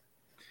catches.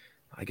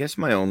 I guess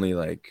my only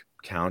like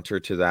counter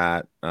to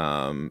that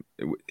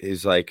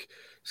is like,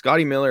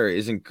 Scotty Miller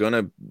isn't going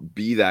to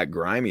be that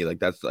grimy. Like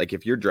that's like,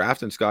 if you're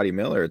drafting Scotty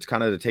Miller, it's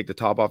kind of to take the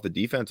top off the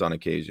defense on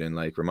occasion.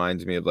 Like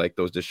reminds me of like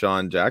those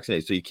Deshaun Jackson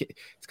days. So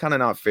it's kind of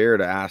not fair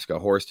to ask a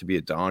horse to be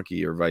a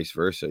donkey or vice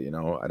versa. You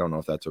know, I don't know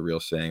if that's a real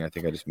saying. I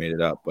think I just made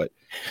it up, but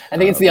I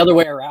think it's the other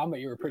way around, but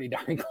you were pretty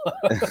darn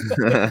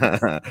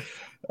close.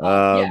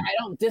 I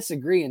don't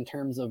disagree in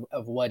terms of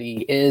what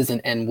he is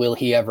and will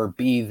he ever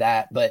be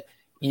that, but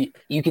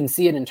you can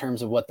see it in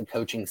terms of what the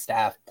coaching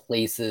staff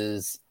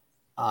places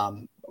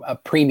a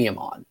premium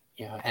on,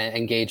 you know,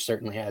 and Gage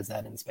certainly has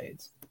that in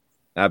spades.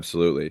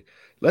 Absolutely.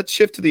 Let's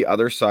shift to the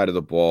other side of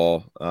the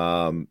ball.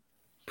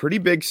 Pretty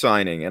big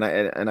signing. And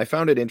I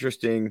found it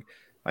interesting.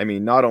 I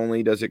mean, not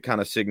only does it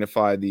kind of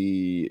signify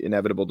the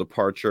inevitable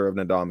departure of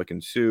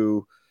Ndamukong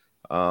Suh,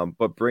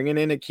 but bringing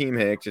in Akiem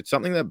Hicks, it's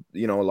something that,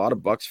 you know, a lot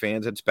of Bucks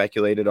fans had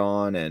speculated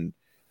on. And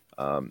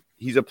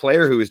he's a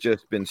player who has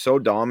just been so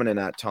dominant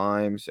at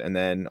times. And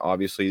then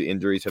obviously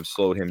injuries have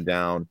slowed him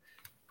down.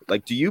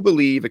 Like, do you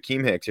believe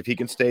Akiem Hicks, if he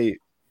can stay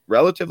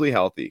relatively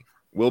healthy,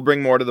 will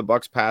bring more to the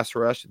Bucks pass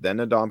rush than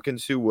Ndamukong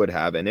Suh would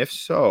have? And if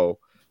so,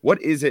 what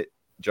is it,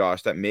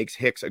 Josh, that makes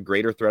Hicks a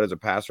greater threat as a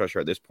pass rusher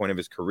at this point of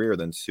his career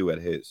than Suh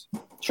at his?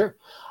 Sure.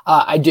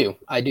 I do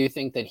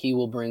think that he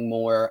will bring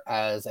more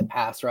as a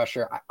pass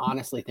rusher. I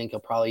honestly think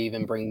he'll probably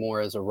even bring more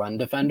as a run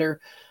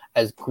defender.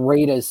 As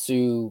great as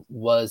Suh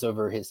was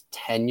over his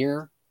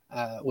tenure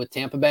with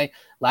Tampa Bay,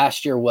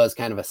 last year was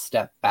kind of a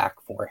step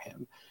back for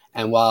him.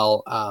 And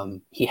while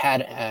he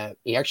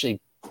actually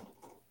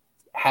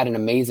had an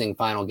amazing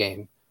final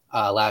game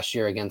last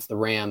year against the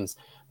Rams,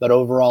 but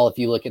overall, if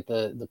you look at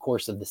the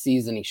course of the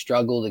season, he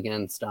struggled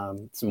against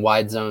some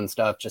wide zone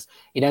stuff. Just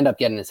he'd end up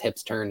getting his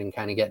hips turned and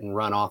kind of getting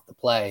run off the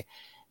play.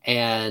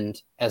 And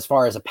as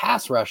far as a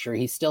pass rusher,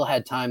 he still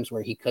had times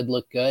where he could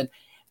look good.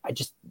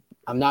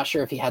 I'm not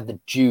sure if he had the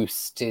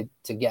juice to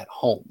get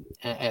home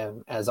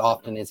as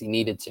often as he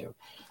needed to.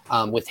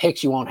 With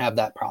Hicks, you won't have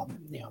that problem,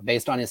 you know,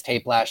 based on his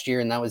tape last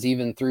year. And that was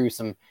even through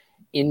some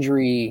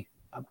injury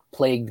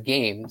plagued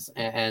games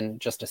and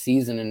just a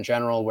season in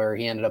general where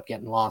he ended up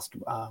getting lost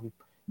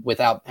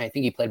without, I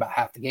think he played about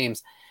half the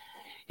games.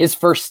 His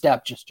first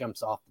step just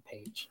jumps off the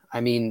page.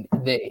 I mean,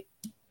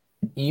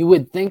 you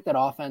would think that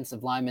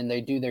offensive linemen,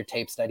 they do their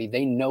tape study.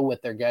 They know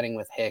what they're getting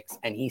with Hicks,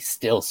 and he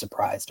still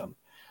surprised them.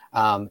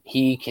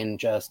 He can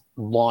just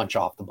launch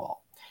off the ball.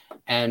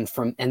 And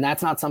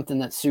that's not something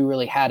that Suh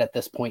really had at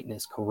this point in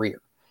his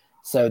career.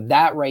 So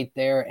that right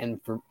there.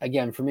 And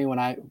for me, when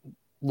I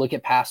look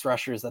at pass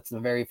rushers, that's the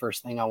very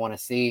first thing I want to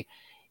see.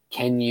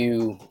 Can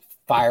you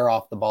fire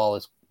off the ball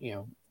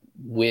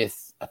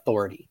with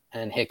authority?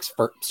 And Hicks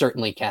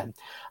certainly can.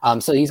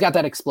 So he's got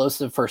that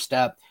explosive first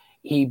step.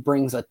 He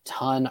brings a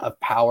ton of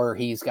power.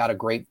 He's got a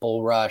great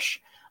bull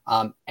rush.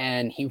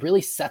 And he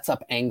really sets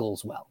up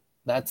angles well.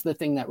 That's the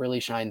thing that really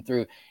shined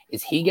through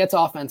is he gets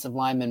offensive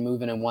linemen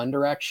moving in one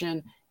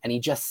direction and he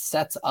just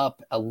sets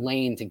up a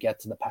lane to get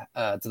to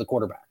the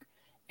quarterback.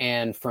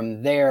 And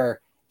from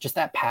there, just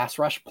that pass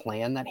rush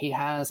plan that he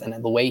has and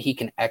the way he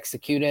can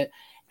execute it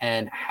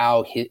and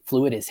how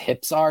fluid his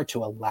hips are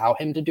to allow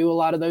him to do a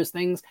lot of those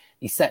things.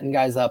 He's setting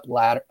guys up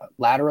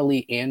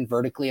laterally and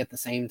vertically at the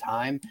same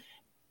time.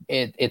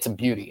 It's a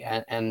beauty.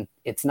 And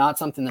it's not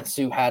something that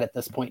Suh had at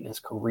this point in his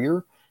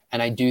career.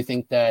 And I do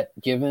think that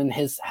given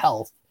his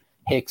health,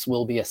 Hicks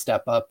will be a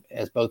step up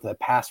as both a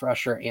pass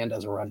rusher and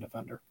as a run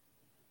defender.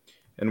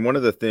 And one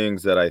of the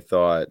things that I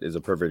thought is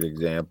a perfect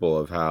example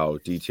of how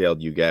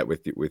detailed you get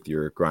with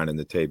your grinding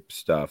the tape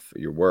stuff,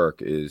 your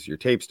work is your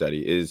tape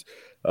study is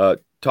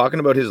talking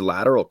about his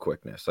lateral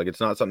quickness, like it's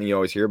not something you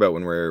always hear about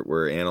when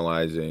we're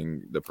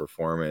analyzing the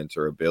performance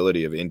or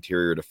ability of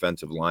interior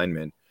defensive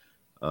linemen.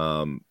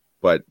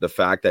 But the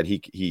fact that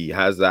he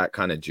has that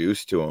kind of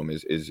juice to him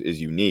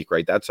is unique,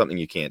 right? That's something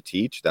you can't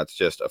teach. That's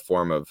just a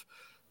form of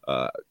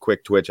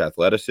quick twitch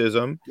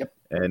athleticism. Yep.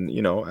 And,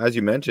 you know, as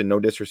you mentioned, no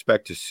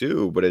disrespect to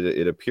Sue, but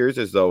it appears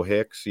as though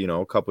Hicks, you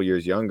know, a couple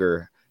years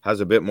younger, has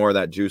a bit more of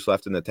that juice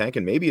left in the tank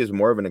and maybe is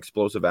more of an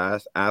explosive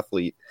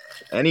athlete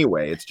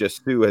anyway. It's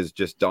just Sue has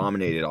just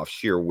dominated off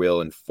sheer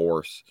will and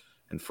force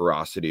and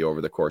ferocity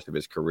over the course of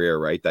his career,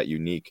 right? That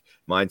unique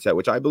mindset,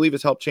 which I believe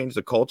has helped change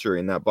the culture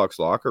in that Bucs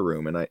locker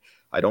room. And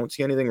I don't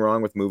see anything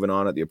wrong with moving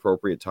on at the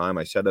appropriate time.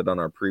 I said it on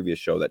our previous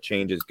show that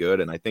change is good.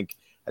 And I think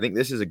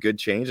this is a good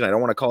change. And I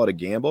don't want to call it a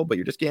gamble, but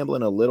you're just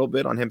gambling a little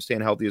bit on him staying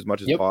healthy as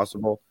much as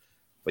possible.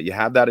 But you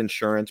have that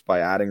insurance by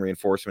adding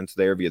reinforcements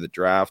there via the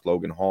draft,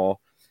 Logan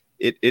Hall.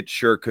 It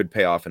sure could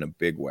pay off in a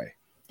big way.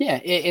 Yeah,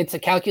 it's a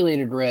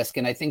calculated risk.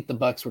 And I think the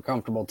Bucs were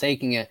comfortable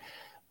taking it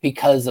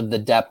because of the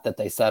depth that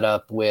they set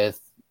up with,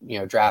 you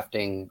know,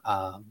 drafting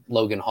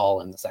Logan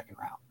Hall in the second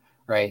round,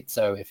 right?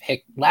 So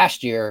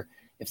last year,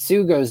 if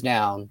Sue goes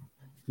down,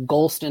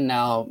 Golston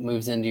now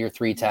moves into your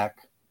 3-tech,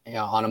 you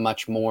know, on a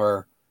much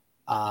more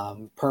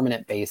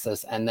permanent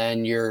basis. And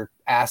then you're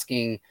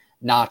asking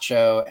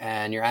Nacho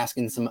and you're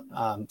asking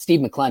some Steve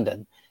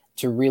McClendon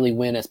to really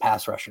win as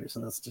pass rushers.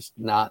 And that's just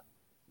not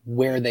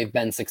where they've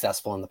been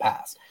successful in the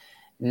past.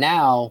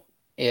 Now,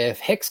 if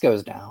Hicks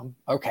goes down,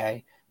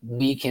 okay,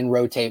 we can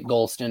rotate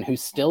Golston,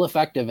 who's still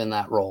effective in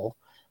that role,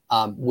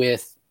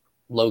 with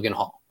Logan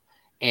Hall.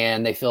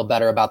 And they feel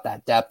better about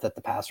that depth at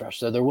the pass rush.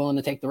 So they're willing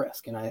to take the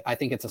risk. And I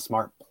think it's a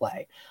smart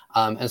play.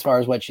 As far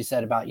as what she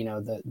said about, you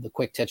know, the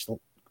quick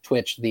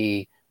twitch,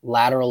 the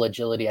lateral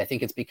agility, I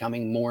think it's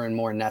becoming more and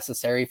more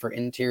necessary for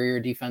interior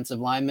defensive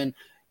linemen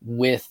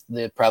with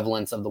the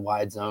prevalence of the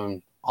wide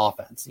zone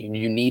offense. You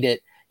need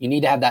it. You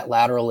need to have that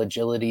lateral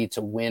agility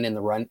to win in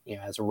the run, you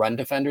know, as a run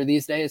defender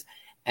these days.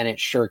 And it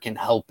sure can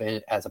help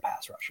it as a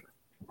pass rusher.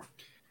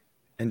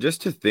 And just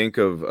to think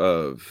I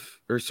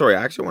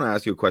actually want to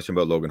ask you a question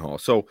about Logan Hall.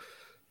 So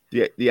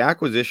the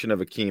acquisition of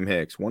Akeem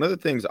Hicks, one of the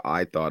things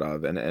I thought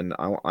of, and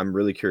I'm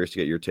really curious to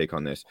get your take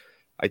on this.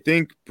 I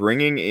think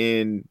bringing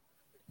in,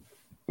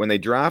 when they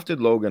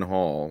drafted Logan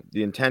Hall,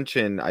 the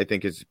intention, I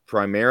think, is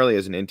primarily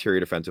as an interior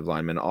defensive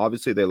lineman.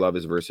 Obviously, they love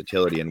his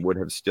versatility and would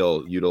have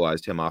still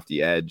utilized him off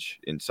the edge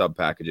in sub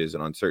packages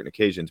and on certain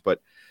occasions.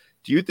 But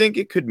do you think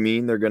it could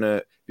mean they're going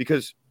to,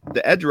 because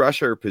the edge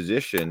rusher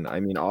position, I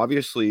mean,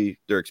 obviously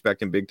they're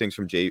expecting big things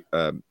from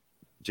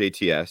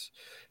JTS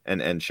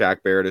and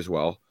Shaq Barrett as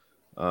well.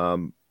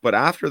 But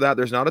after that,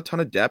 there's not a ton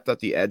of depth at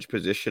the edge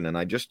position. And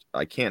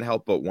I can't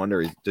help but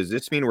wonder, does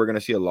this mean we're going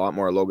to see a lot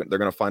more Logan? They're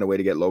going to find a way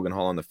to get Logan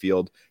Hall on the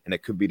field, and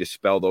it could be to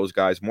spell those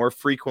guys more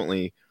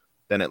frequently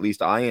than at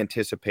least I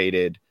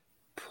anticipated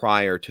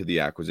prior to the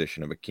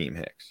acquisition of Akeem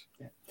Hicks.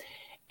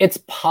 It's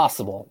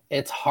possible.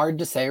 It's hard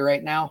to say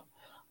right now.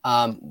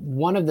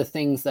 One of the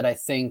things that I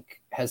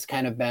think has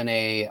kind of been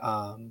a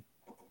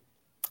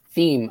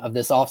theme of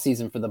this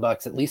offseason for the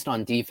Bucs, at least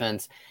on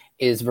defense,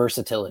 is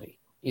versatility.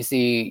 You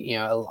see, you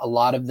know, a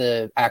lot of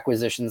the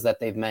acquisitions that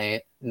they've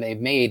made,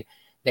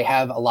 they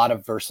have a lot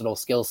of versatile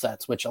skill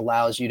sets, which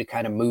allows you to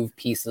kind of move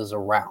pieces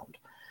around.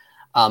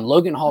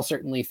 Logan Hall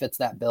certainly fits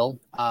that bill.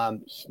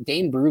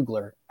 Dane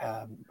Brugler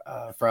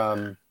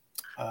from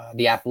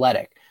The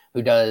Athletic,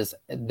 who does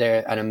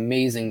an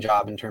amazing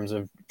job in terms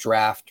of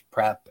draft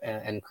prep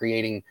and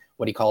creating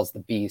what he calls the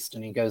beast.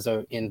 And he goes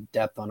in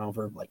depth on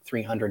over like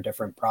 300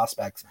 different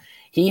prospects.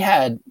 He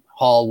had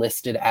Hall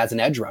listed as an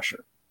edge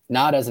rusher,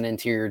 not as an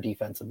interior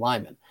defensive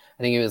lineman.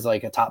 I think he was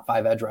like a top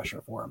 5 edge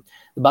rusher for him.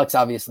 The Bucs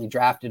obviously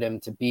drafted him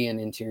to be an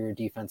interior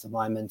defensive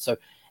lineman.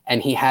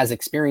 And he has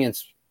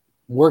experience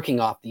working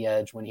off the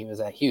edge when he was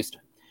at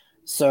Houston.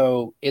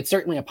 So it's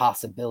certainly a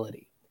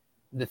possibility.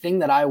 The thing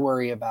that I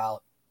worry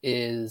about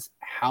is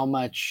how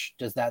much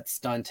does that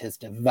stunt his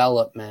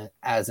development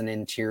as an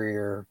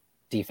interior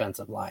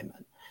defensive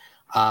lineman?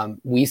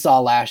 We saw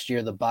last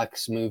year the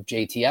Bucs move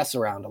JTS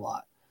around a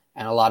lot,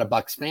 and a lot of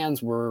Bucs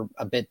fans were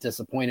a bit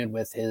disappointed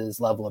with his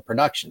level of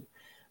production.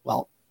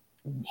 Well,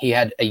 he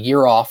had a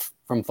year off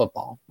from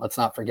football. Let's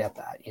not forget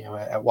that. You know,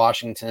 at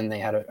Washington, they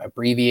had an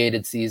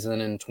abbreviated season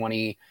in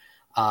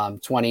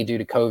 2020 due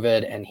to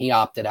COVID, and he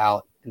opted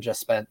out and just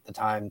spent the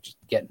time just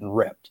getting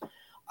ripped.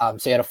 So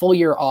he had a full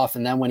year off,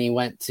 and then when he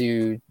went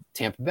to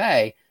Tampa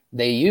Bay,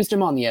 they used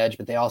him on the edge,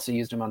 but they also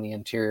used him on the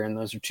interior, and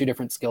those are two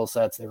different skill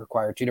sets. They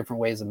require two different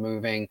ways of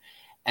moving,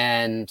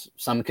 and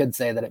some could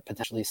say that it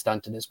potentially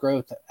stunted his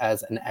growth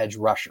as an edge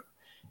rusher.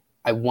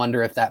 I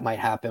wonder if that might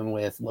happen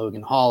with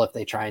Logan Hall if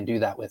they try and do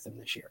that with him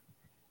this year.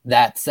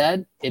 That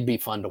said, it'd be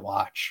fun to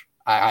watch.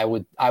 I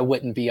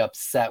wouldn't be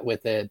upset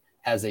with it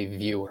as a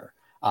viewer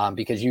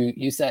because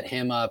you set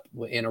him up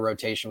in a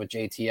rotation with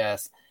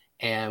JTS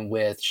and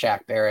with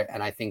Shaq Barrett,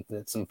 and I think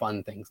that some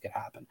fun things could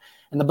happen.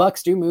 And the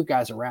Bucs do move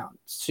guys around.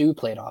 Sue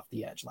played off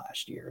the edge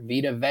last year.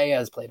 Vita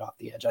Vea played off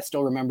the edge. I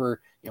still remember,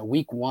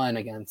 week 1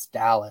 against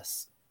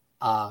Dallas,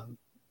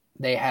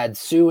 they had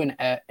Sue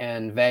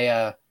and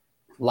Vea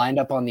lined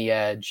up on the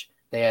edge.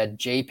 They had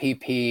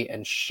JPP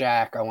and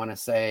Shaq, I want to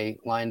say,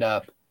 lined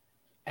up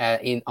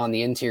on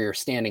the interior,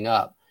 standing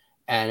up.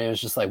 And it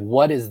was just like,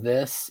 what is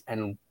this?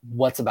 And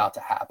what's about to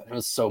happen? It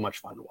was so much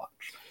fun to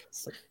watch.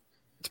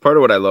 It's part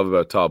of what I love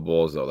about Todd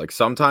Bowles, though. Like,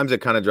 sometimes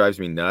it kind of drives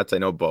me nuts. I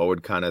know Bo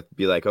would kind of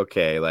be like,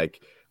 okay,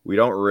 like, we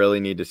don't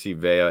really need to see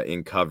Vea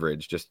in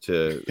coverage just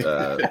to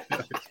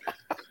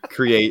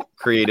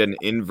create an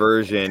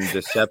inversion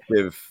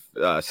deceptive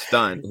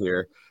stunt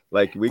here.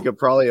 Like, we could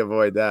probably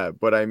avoid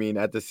that. But I mean,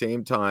 at the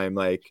same time,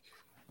 like,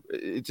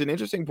 it's an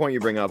interesting point you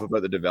bring up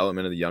about the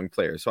development of the young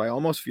players. So I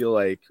almost feel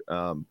like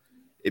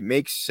it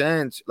makes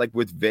sense, like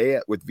with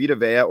Vita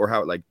Vea, or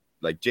how like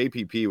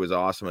JPP was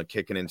awesome at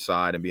kicking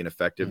inside and being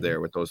effective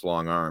there with those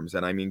long arms.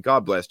 And I mean,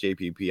 God bless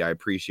JPP. I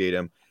appreciate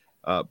him.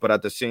 But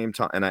at the same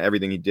time, and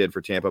everything he did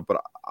for Tampa,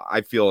 but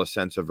I feel a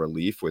sense of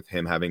relief with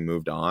him having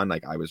moved on.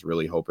 Like, I was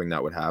really hoping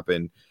that would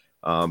happen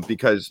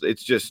because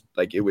it's just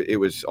like it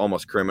was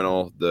almost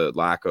criminal, the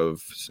lack of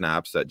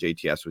snaps that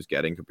JTS was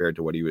getting compared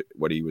to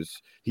what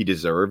he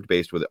deserved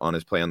based on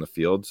his play on the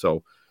field.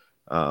 So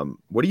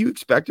what are you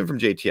expecting from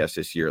JTS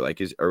this year?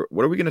 Like,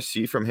 what are we going to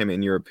see from him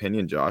in your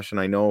opinion, Josh? And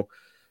I know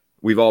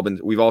we've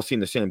all seen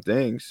the same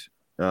things.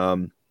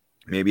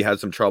 Maybe had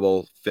some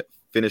trouble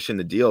finishing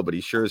the deal, but he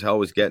sure as hell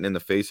was getting in the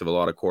face of a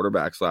lot of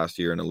quarterbacks last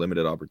year in a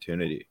limited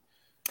opportunity.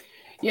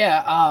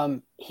 Yeah,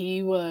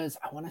 he was,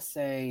 I want to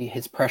say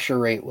his pressure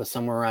rate was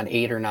somewhere around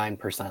 8 or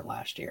 9%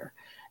 last year.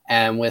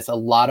 And with a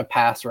lot of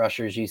pass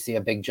rushers, you see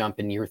a big jump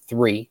in year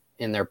 3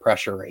 in their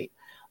pressure rate.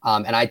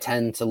 And I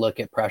tend to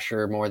look at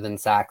pressure more than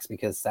sacks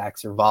because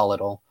sacks are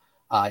volatile.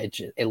 A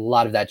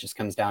lot of that just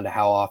comes down to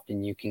how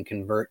often you can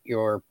convert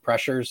your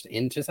pressures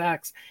into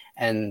sacks.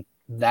 And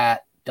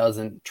that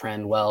doesn't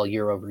trend well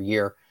year over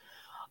year.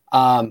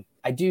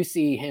 I do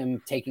see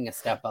him taking a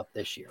step up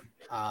this year.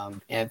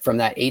 And from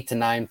that 8 to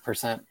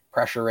 9%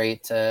 pressure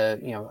rate to,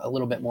 a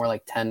little bit more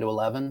like 10 to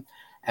 11.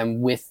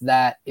 And with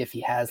that, if he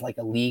has like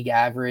a league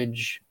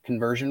average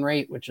conversion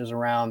rate, which is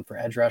around, for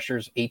edge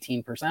rushers,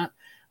 18%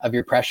 of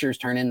your pressures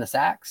turn into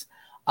sacks.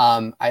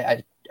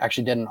 I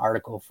actually did an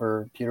article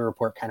for Pewter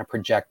Report kind of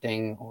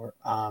projecting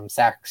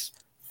sacks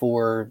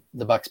for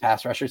the Bucs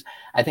pass rushers.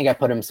 I think I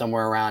put him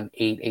somewhere around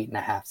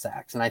 8.5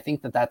 sacks. And I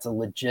think that that's a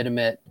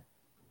legitimate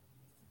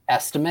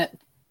estimate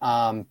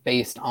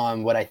based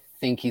on what I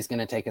think he's going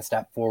to take a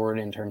step forward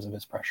in terms of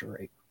his pressure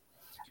rate,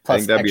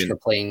 plus extra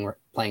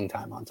playing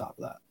time on top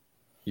of that.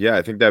 Yeah,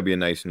 I think that'd be a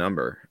nice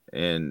number.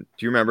 And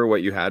do you remember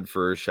what you had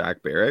for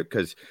Shaq Barrett?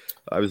 Because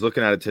I was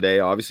looking at it today.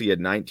 Obviously, he had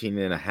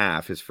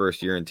 19.5 his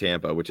first year in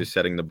Tampa, which is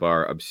setting the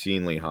bar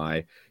obscenely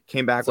high.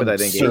 Came back with, I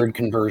think, absurd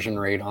conversion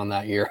rate on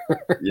that year.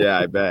 Yeah,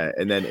 I bet.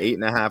 And then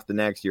 8.5 the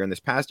next year. And this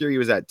past year, he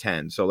was at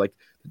 10. So like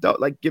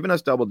giving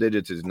us double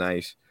digits is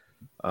nice.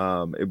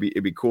 It'd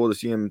be cool to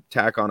see him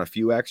tack on a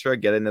few extra,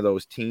 get into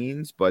those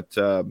teens. But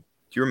do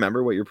you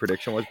remember what your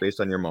prediction was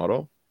based on your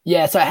model?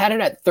 Yeah, so I had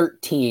it at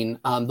 13.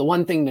 The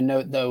one thing to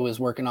note, though, is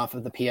working off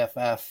of the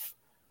PFF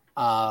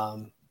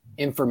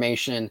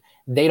information,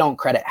 they don't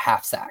credit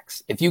half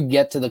sacks. If you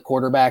get to the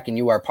quarterback and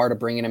you are part of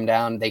bringing him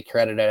down, they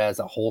credit it as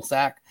a whole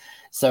sack.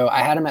 So I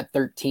had him at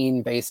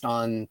 13 based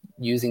on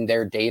using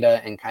their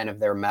data and kind of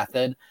their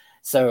method.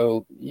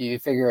 So you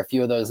figure a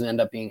few of those end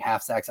up being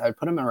half sacks. I would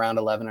put him around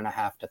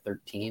 11.5 to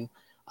 13.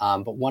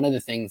 But one of the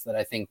things that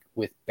I think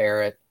with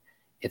Barrett,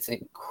 it's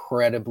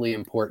incredibly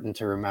important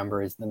to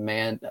remember is the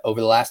man over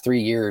the last 3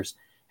 years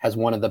has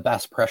one of the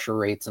best pressure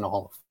rates in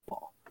all of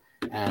football.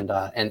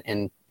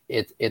 And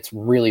it's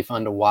really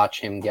fun to watch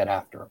him get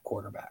after a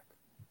quarterback.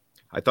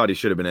 I thought he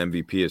should have been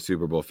MVP of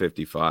Super Bowl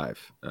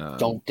 55.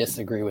 Don't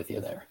disagree with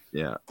you there.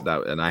 Yeah,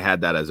 and I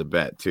had that as a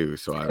bet too,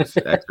 so I was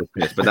extra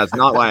pissed. But that's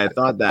not why I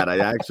thought that. I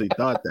actually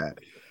thought that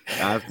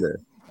after.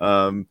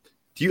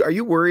 Are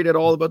you worried at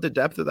all about the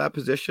depth of that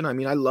position? I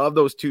mean, I love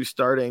those two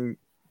starting,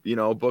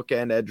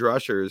 bookend edge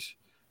rushers,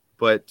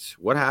 but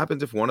what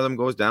happens if one of them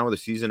goes down with a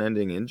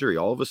season-ending injury?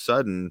 All of a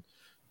sudden,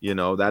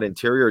 that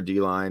interior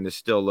D-line is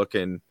still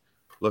looking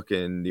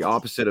the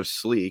opposite of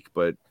sleek,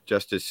 but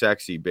just as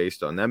sexy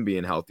based on them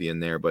being healthy in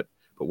there. But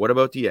what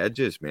about the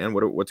edges, man?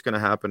 What's going to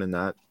happen in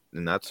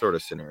that sort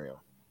of scenario?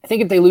 I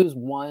think if they lose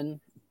one,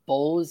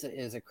 Bowles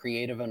is a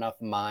creative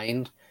enough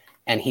mind,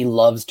 and he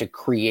loves to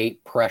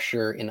create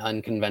pressure in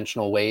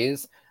unconventional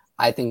ways.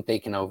 I think they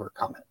can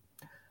overcome it.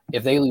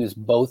 If they lose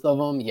both of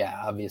them,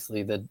 yeah,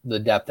 obviously the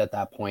depth at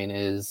that point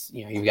is,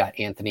 you've got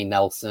Anthony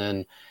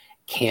Nelson.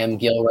 Cam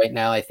Gill right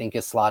now, I think,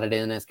 is slotted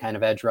in as kind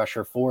of edge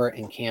rusher 4,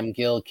 and Cam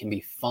Gill can be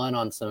fun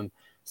on some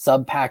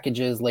sub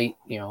packages late,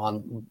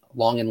 on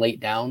long and late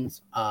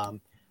downs.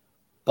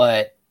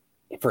 But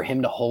for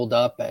him to hold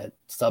up at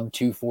sub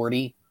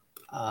 240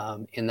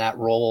 in that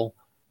role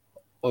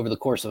over the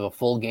course of a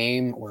full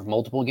game or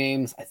multiple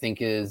games, I think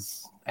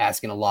is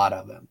asking a lot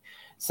of him.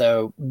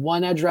 So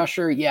one edge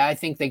rusher, yeah, I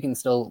think they can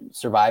still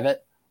survive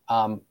it.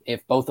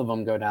 If both of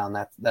them go down,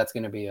 that's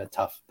going to be a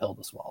tough pill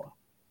to swallow.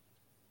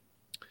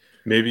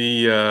 Maybe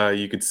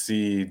you could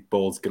see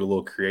Bulls get a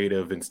little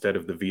creative instead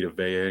of the Vita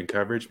Vea in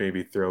coverage.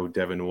 Maybe throw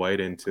Devin White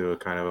into a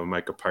kind of a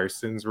Micah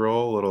Parsons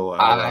role. A little.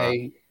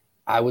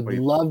 I would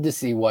love to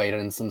see White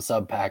in some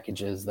sub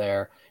packages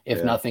there.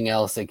 If nothing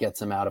else, it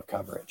gets him out of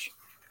coverage.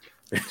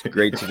 It's a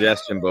great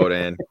suggestion,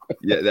 Bodan.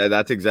 Yeah,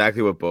 that's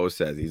exactly what Bo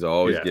says. He's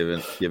always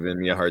giving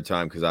me a hard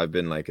time because I've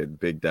been like a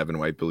big Devin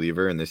White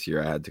believer, and this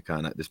year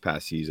this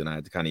past season I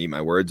had to kind of eat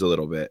my words a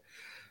little bit.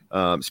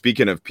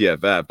 Speaking of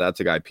PFF, that's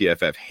a guy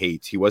PFF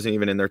hates. He wasn't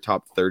even in their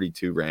top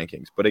 32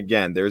 rankings. But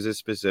again, there's a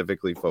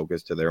specifically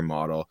focus to their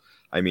model.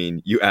 I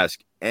mean, you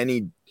ask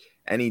any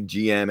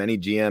GM, any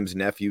GM's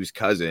nephew's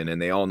cousin, and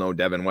they all know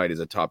Devin White is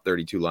a top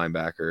 32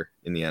 linebacker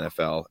in the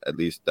NFL. At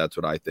least that's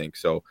what I think.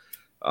 So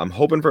I'm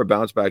hoping for a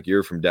bounce back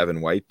year from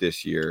Devin White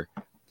this year.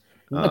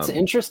 What's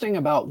interesting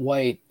about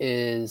White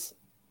is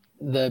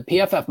the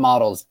PFF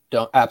models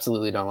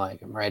absolutely don't like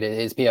him, right?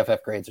 His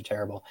PFF grades are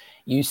terrible.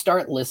 You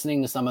start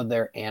listening to some of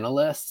their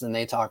analysts and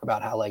they talk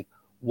about how like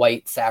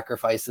White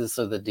sacrifices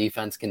so the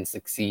defense can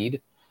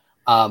succeed,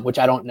 which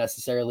I don't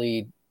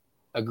necessarily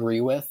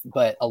agree with,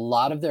 but a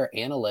lot of their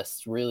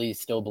analysts really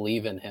still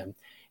believe in him.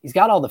 He's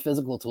got all the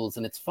physical tools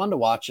and it's fun to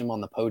watch him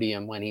on the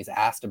podium when he's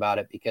asked about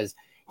it because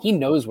he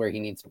knows where he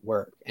needs to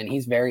work and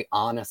he's very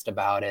honest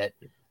about it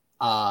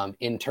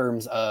in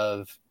terms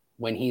of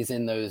when he's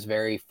in those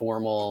very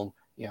formal,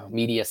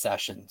 media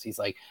sessions. He's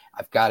like,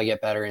 I've got to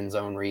get better in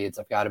zone reads.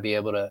 I've got to be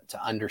able to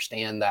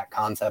understand that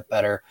concept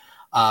better.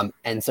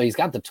 And so he's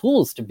got the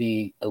tools to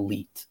be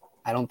elite.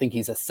 I don't think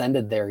he's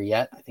ascended there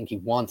yet. I think he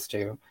wants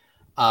to.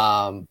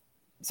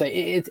 So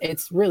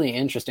it's really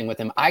interesting with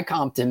him. I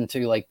comped him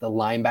to like the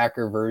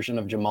linebacker version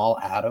of Jamal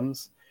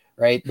Adams,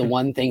 right? The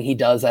one thing he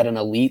does at an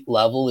elite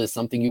level is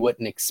something you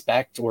wouldn't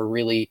expect or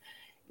really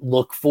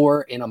look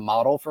for in a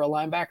model for a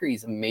linebacker.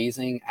 He's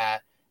amazing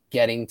at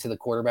getting to the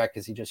quarterback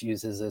because he just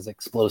uses his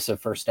explosive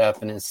first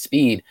step and his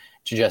speed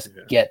to just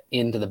get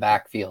into the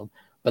backfield.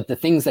 But the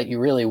things that you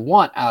really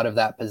want out of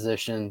that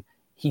position,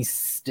 he's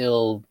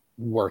still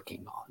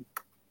working on.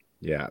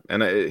 Yeah.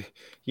 And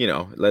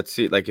let's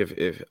see, like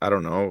if I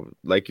don't know,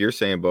 like you're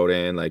saying,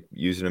 Bodan, like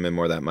using him in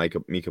more of that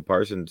Micah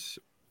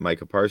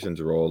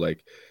Parsons role,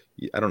 like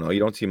I don't know, you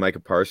don't see Micah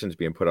Parsons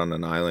being put on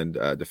an island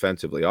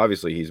defensively.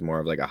 Obviously, he's more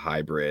of like a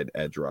hybrid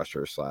edge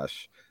rusher /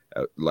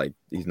 like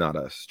he's not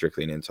a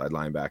strictly an inside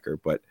linebacker,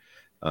 but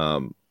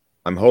I'm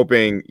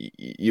hoping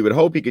you would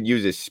hope he could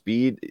use his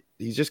speed.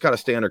 He's just got to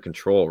stay under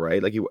control,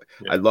 right? Like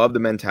I love the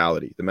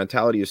mentality. The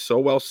mentality is so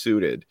well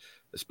suited,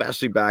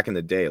 especially back in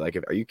the day. Like,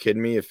 are you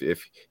kidding me?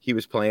 If he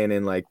was playing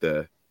in like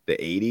the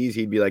 80s,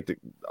 he'd be like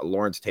a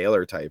Lawrence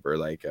Taylor type or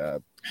like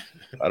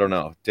I don't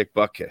know, Dick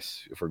Butkus.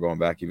 If we're going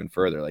back even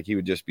further, like he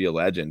would just be a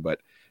legend. But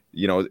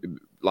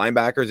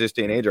linebackers this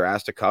day and age are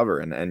asked to cover,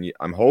 and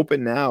I'm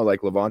hoping now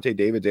like Levante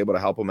David's able to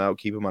help him out,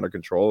 keep him under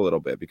control a little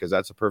bit because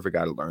that's a perfect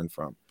guy to learn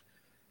from.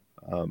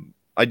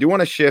 I do want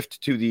to shift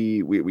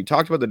to we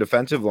talked about the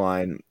defensive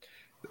line,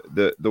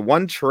 the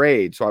one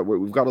trade. So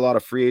we've got a lot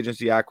of free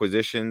agency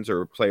acquisitions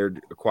or player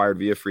acquired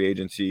via free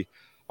agency.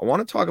 I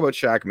want to talk about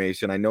Shaq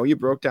Mason. I know you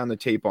broke down the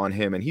tape on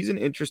him, and he's an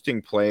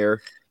interesting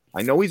player.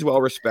 I know he's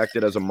well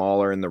respected as a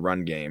mauler in the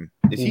run game.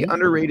 Is he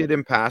underrated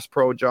in pass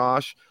pro,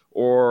 Josh?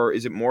 Or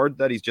is it more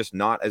that he's just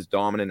not as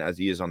dominant as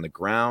he is on the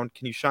ground?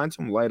 Can you shine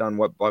some light on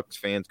what Bucs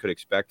fans could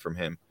expect from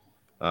him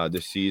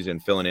this season,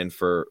 filling in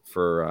for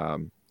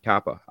Alex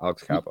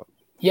Kappa?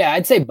 Yeah,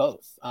 I'd say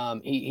both.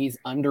 He's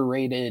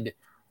underrated,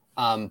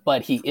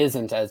 but he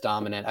isn't as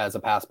dominant as a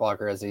pass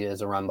blocker as he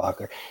is a run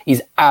blocker.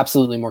 He's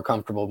absolutely more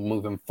comfortable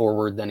moving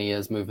forward than he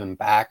is moving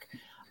back.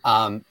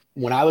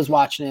 When I was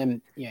watching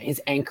him,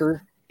 his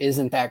anchor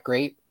isn't that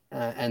great.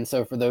 And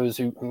so for those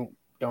who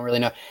don't really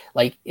know,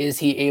 like, is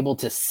he able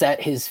to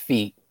set his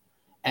feet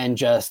and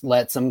just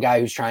let some guy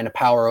who's trying to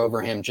power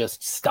over him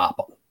just stop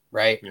him,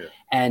 right? Yeah.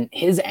 And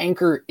his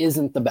anchor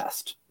isn't the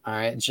best, all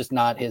right? It's just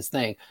not his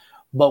thing.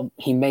 But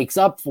he makes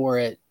up for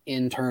it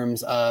in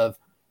terms of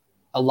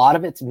a lot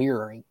of it's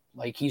mirroring.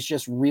 Like, he's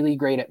just really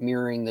great at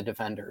mirroring the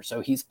defender. So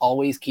he's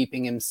always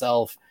keeping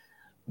himself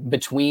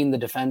between the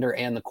defender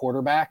and the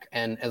quarterback.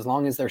 And as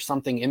long as there's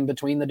something in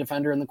between the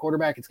defender and the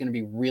quarterback, it's going to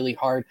be really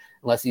hard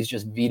unless he's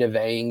just Vita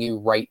Veaing you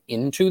right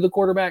into the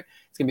quarterback.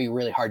 It's going to be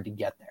really hard to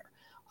get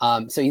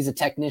there. So he's a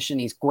technician.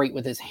 He's great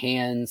with his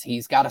hands.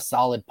 He's got a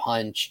solid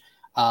punch.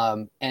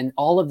 And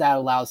all of that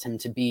allows him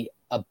to be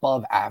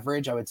above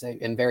average, I would say,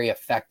 and very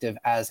effective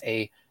as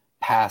a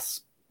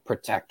pass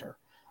protector.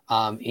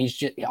 He's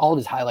just, all of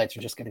his highlights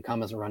are just going to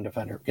come as a run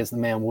defender because the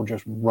man will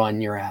just run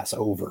your ass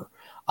over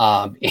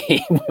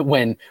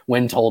when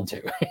told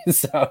to.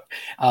 So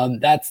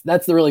that's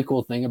the really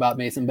cool thing about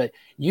Mason. But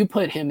you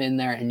put him in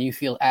there and you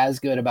feel as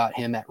good about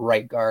him at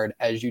right guard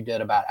as you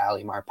did about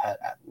Ali Marpet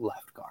at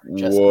left guard.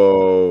 Just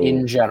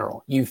in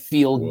general, you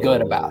feel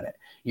good about it.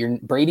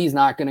 Brady's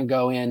not going to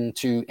go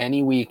into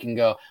any week and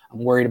go, I'm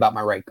worried about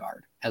my right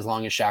guard as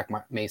long as Shaq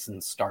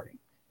Mason's starting.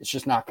 It's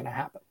just not going to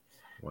happen.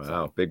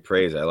 Wow, big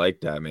praise. I like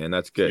that, man.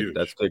 That's good. Huge.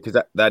 That's good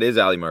because that is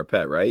Ali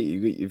Marpet, right?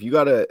 If you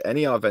got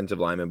any offensive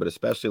lineman, but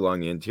especially along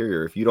the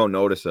interior, if you don't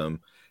notice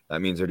him,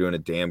 that means they're doing a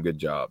damn good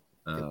job.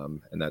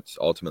 And that's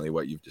ultimately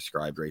what you've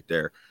described right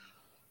there.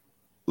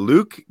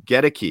 Luke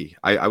Gedeke.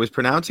 I was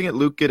pronouncing it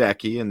Luke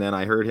Gedeke, and then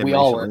I heard him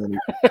recently.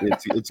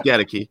 It's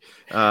Gedeke.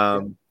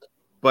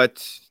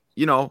 But,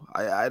 you know,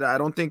 I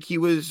don't think he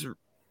was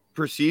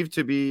perceived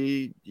to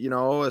be, you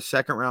know, a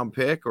second round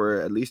pick,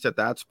 or at least at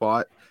that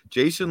spot.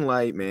 Jason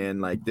Light,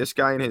 man, like this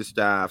guy and his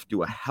staff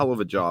do a hell of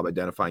a job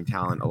identifying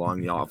talent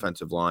along the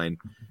offensive line,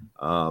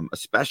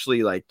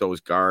 especially like those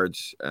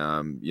guards.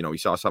 You know, we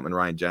saw something in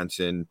Ryan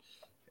Jensen,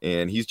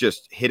 and he's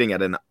just hitting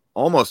at an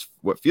almost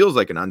what feels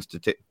like an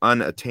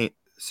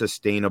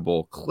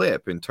sustainable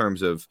clip in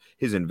terms of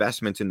his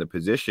investments in the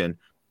position.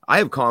 I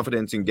have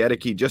confidence in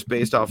Gedeke just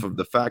based off of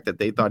the fact that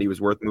they thought he was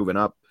worth moving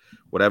up,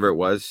 whatever it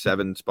was,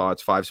 5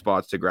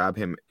 spots to grab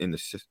him in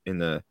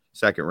the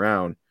second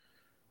round.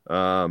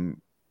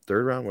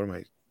 Third round, what am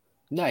I?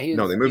 No,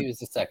 they moved. He was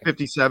the second,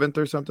 57th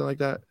or something like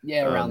that.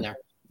 Yeah, around there.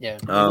 Yeah,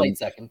 late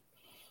second.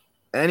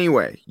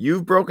 Anyway,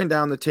 you've broken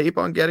down the tape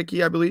on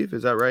Gedeke, I believe.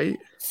 Is that right?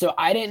 So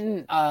I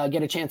didn't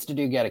get a chance to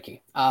do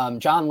Gedeke.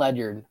 John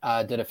Ledyard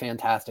did a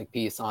fantastic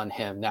piece on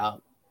him.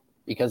 Now,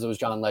 because it was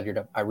John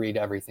Ledyard, I read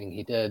everything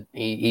he did.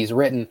 He's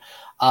written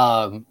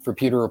for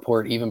Pewter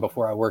Report even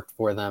before I worked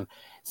for them.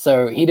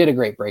 So he did a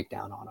great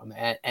breakdown on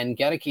him. And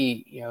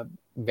Gedeke, you know,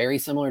 very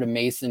similar to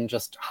Mason,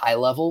 just high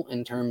level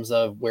in terms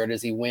of where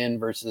does he win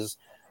versus,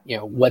 you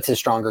know, what's his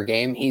stronger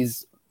game.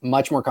 He's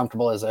much more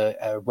comfortable as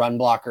a run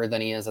blocker than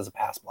he is as a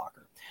pass blocker.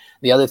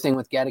 The other thing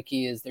with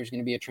Gedeke is there's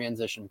going to be a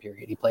transition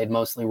period. He played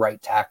mostly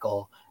right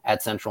tackle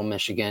at Central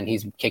Michigan.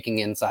 He's kicking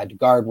inside to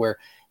guard, where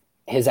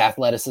his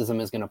athleticism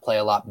is going to play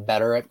a lot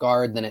better at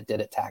guard than it did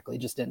at tackle. He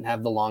just didn't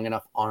have the long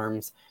enough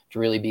arms to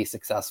really be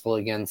successful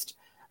against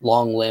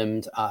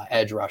long-limbed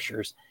edge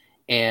rushers.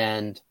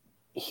 And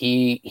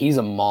he's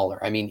a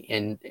mauler. I mean,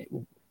 and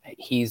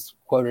he's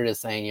quoted as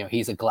saying, you know,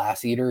 he's a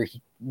glass eater.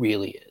 He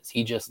really is.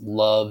 He just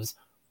loves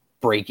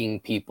breaking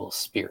people's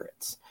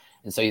spirits.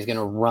 And so he's going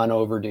to run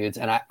over dudes.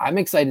 And I'm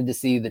excited to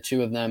see the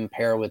two of them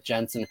pair with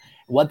Jensen,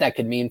 what that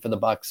could mean for the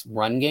Bucs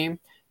run game.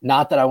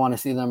 Not that I want to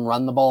see them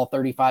run the ball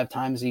 35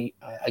 times a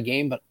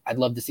game, but I'd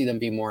love to see them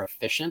be more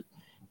efficient.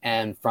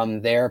 And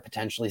from there,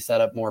 potentially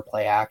set up more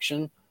play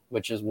action,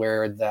 which is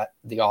where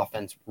the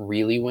offense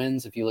really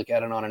wins if you look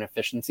at it on an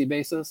efficiency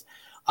basis.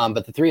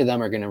 But the three of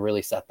them are going to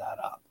really set that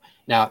up.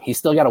 Now, he's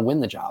still got to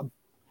win the job.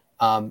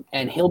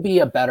 And he'll be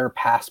a better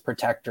pass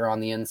protector on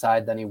the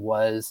inside than he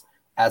was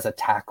as a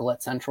tackle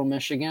at Central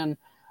Michigan.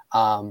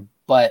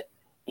 But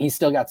he's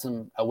still got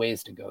some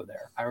ways to go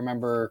there. I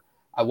remember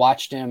I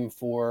watched him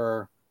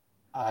for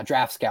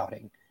draft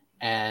scouting,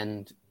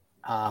 and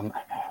I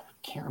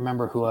can't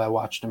remember who I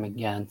watched him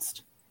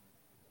against.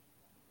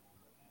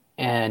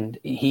 And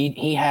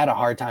he had a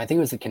hard time. I think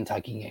it was the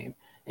Kentucky game.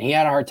 And he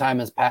had a hard time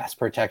as pass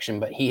protection,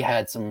 but he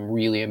had some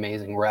really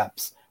amazing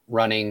reps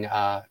running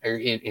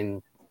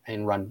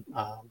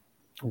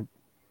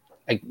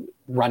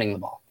running the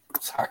ball.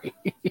 Sorry.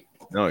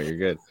 No, you're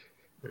good.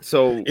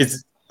 So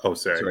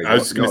sorry. I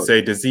was just going to say,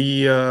 is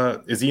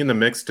he in the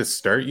mix to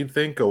start, you'd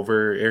think,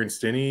 over Aaron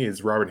Stinney?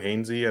 Is Robert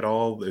Hainsey at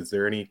all? Is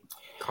there any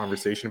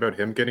conversation about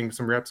him getting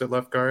some reps at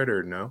left guard,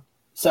 or no?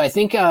 So I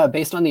think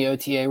based on the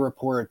OTA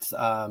reports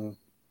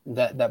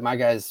that my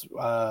guys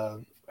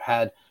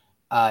had,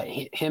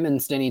 him and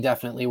Stinney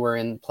definitely were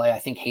in play. I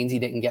think Hainsey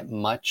didn't get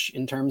much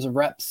in terms of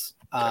reps.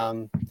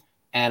 And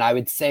I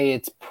would say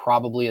it's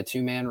probably a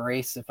two-man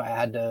race if I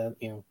had to,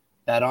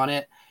 bet on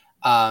it.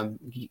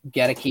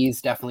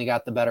 Gedeke's definitely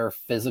got the better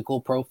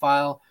physical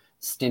profile.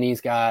 Stinney's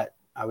got,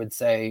 I would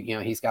say,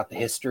 he's got the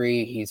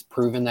history. He's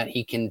proven that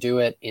he can do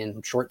it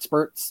in short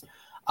spurts.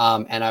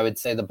 And I would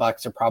say the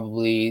Bucs are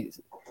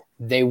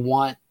they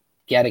want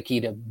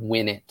Gedeke to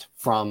win it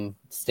from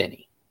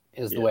Stinney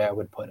is the way I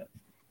would put it.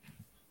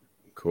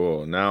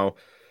 Cool. Now,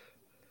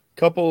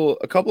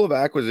 a couple of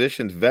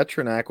acquisitions,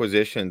 veteran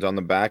acquisitions on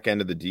the back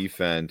end of the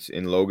defense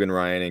in Logan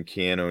Ryan and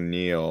Keanu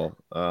O'Neal.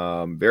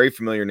 Very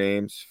familiar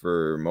names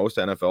for most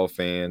NFL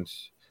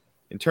fans.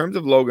 In terms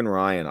of Logan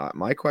Ryan,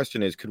 my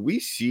question is, could we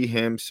see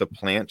him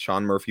supplant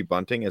Sean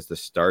Murphy-Bunting as the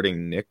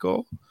starting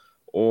nickel?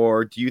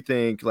 Or do you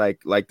think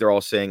like they're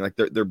all saying, like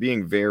they're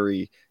being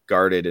very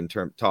guarded in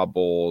Todd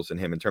Bowles and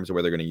him in terms of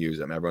where they're going to use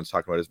him? Everyone's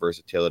talking about his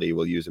versatility.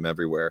 We'll use him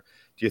everywhere.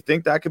 Do you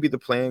think that could be the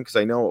plan? Because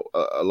I know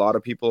a lot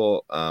of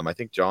people, I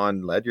think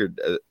John Ledyard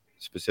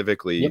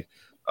specifically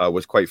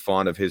was quite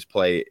fond of his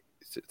play,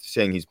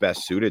 saying he's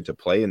best suited to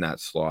play in that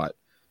slot.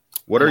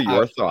 What are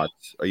your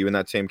thoughts? Are you in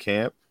that same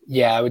camp?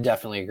 Yeah, I would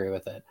definitely agree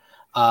with it.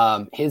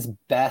 His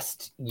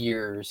best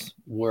years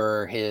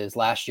were his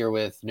last year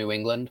with New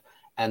England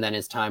and then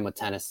his time with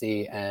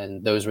Tennessee.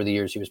 And those were the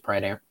years he was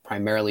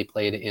primarily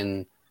played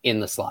in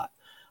the slot.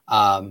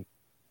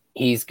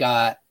 He's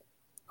got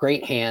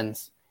great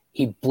hands.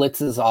 He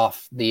blitzes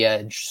off the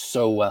edge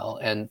so well.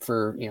 And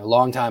for,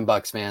 longtime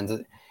Bucs fans,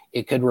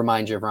 it could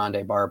remind you of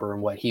Rondé Barber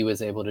and what he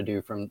was able to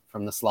do from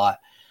the slot.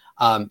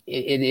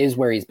 It is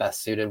where he's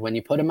best suited. When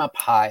you put him up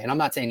high, and I'm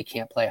not saying he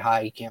can't play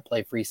high, he can't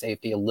play free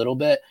safety a little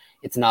bit.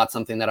 It's not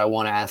something that I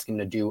want to ask him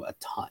to do a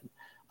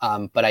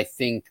ton. But I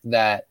think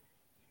that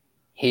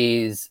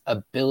his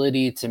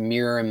ability to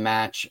mirror and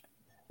match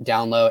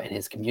down low, and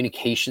his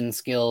communication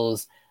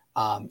skills.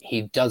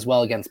 He does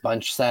well against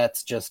bunch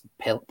sets, just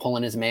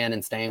pulling his man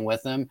and staying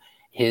with him.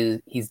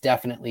 He's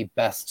definitely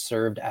best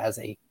served as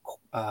a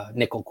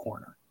nickel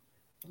corner.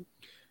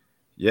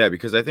 Yeah,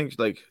 because I think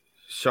like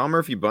Sean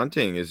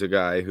Murphy-Bunting is a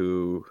guy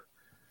who,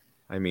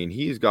 I mean,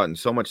 he's gotten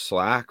so much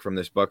slack from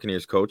this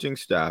Buccaneers coaching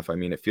staff. I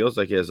mean, it feels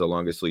like he has the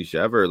longest leash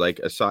ever. Like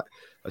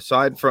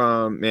aside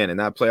from, man, in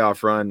that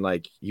playoff run,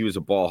 like he was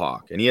a ball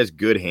hawk and he has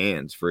good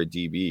hands for a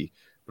DB.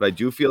 But I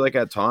do feel like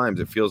at times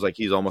it feels like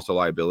he's almost a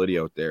liability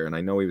out there. And I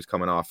know he was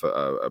coming off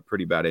a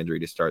pretty bad injury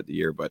to start the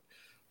year, but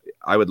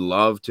I would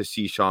love to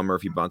see Sean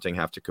Murphy-Bunting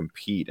have to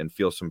compete and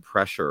feel some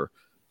pressure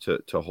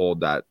to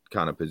hold that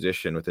kind of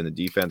position within the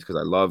defense, because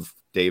I love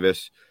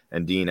Davis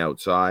and Dean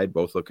outside,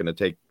 both looking to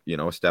take,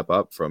 a step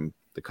up from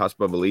the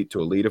cusp of elite to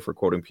elite, if we're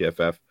quoting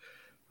PFF.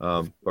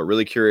 But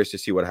really curious to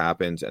see what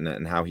happens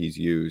and how he's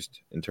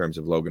used in terms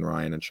of Logan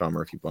Ryan and Sean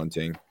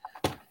Murphy-Bunting.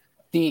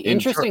 The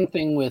interesting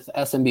thing with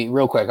SMB,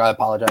 real quick, I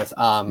apologize.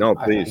 No,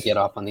 please. I get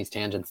off on these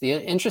tangents. The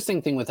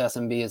interesting thing with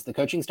SMB is the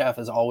coaching staff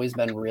has always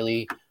been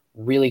really,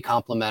 really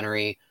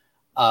complimentary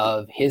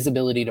of his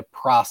ability to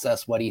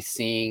process what he's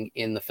seeing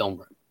in the film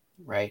room,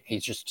 right? He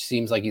just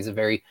seems like he's a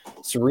very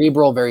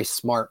cerebral, very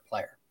smart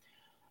player.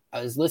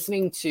 I was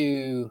listening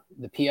to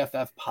the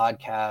PFF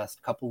podcast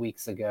a couple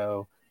weeks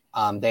ago.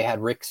 They had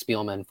Rick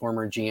Spielman,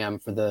 former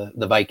GM for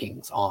the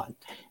Vikings, on,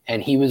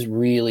 and he was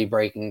really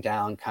breaking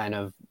down kind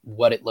of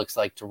what it looks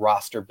like to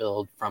roster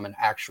build from an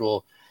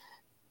actual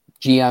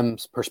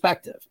GM's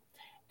perspective.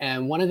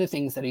 And one of the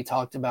things that he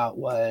talked about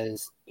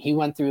was he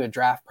went through a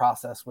draft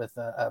process with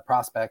a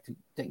prospect.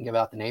 Didn't give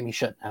out the name. He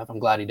shouldn't have. I'm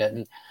glad he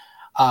didn't.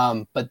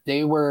 But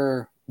they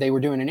were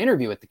doing an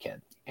interview with the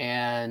kid,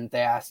 and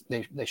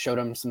they showed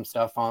him some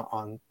stuff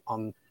on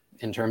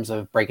in terms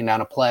of breaking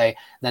down a play.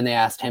 Then they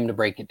asked him to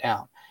break it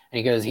down, and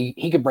he goes,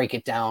 he could break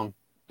it down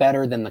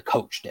better than the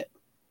coach did,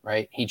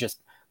 right? He just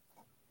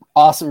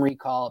awesome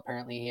recall.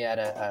 Apparently he had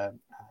a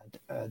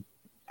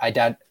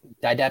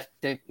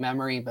didactic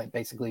memory, but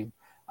basically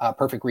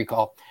perfect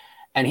recall,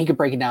 and he could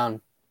break it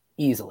down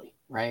easily,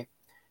 right?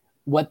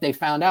 What they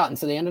found out, and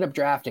so they ended up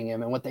drafting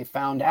him, and what they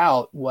found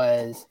out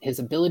was his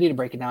ability to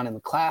break it down in the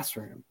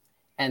classroom,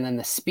 and then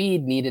the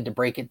speed needed to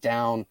break it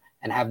down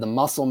and have the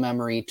muscle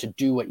memory to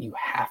do what you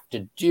have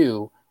to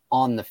do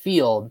on the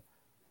field.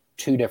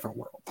 Two different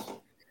worlds.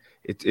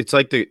 It's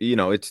like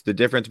it's the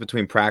difference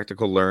between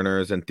practical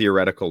learners and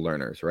theoretical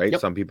learners, right? Yep.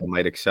 Some people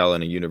might excel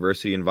in a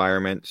university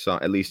environment. So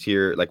at least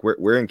here, like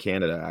we're in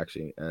Canada,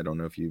 actually. I don't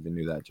know if you even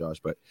knew that, Josh,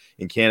 but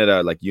in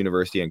Canada, like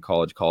university and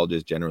college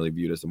is generally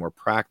viewed as the more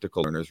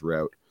practical learners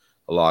route.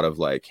 A lot of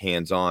like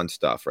hands-on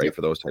stuff, right? Yep.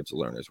 For those types of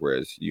learners,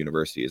 whereas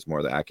university is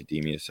more the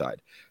academia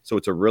side. So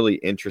it's a really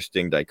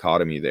interesting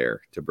dichotomy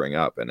there to bring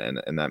up,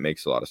 and that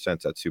makes a lot of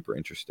sense. That's super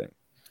interesting.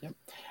 Yep.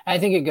 I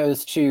think it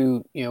goes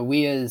to,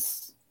 we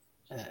as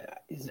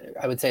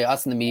I would say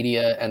us in the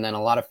media, and then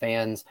a lot of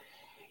fans,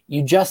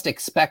 you just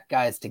expect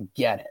guys to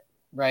get it,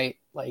 right?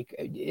 Like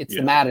it's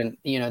the Madden,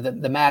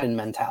 the Madden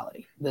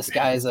mentality. This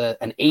guy's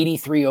an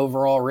 83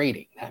 overall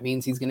rating. That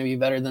means he's going to be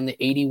better than the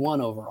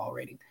 81 overall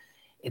rating.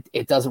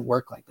 It doesn't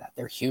work like that.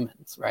 They're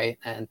humans, right?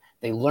 And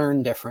they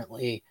learn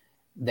differently.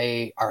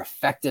 They are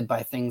affected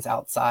by things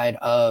outside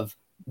of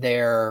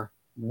their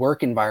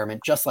work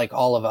environment, just like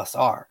all of us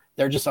are.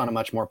 They're just on a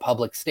much more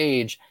public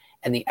stage.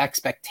 And the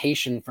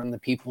expectation from the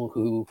people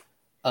who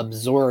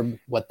absorb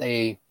what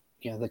they,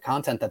 the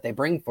content that they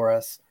bring for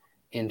us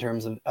in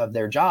terms of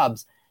their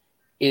jobs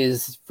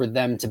is for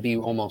them to be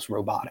almost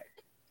robotic.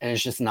 And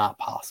it's just not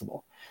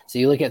possible. So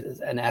you look at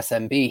an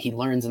SMB, he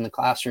learns in the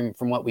classroom,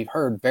 from what we've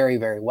heard, very,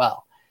 very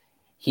well.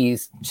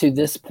 He's to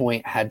this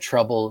point had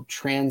trouble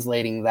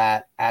translating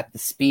that at the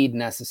speed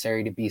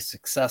necessary to be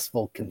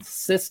successful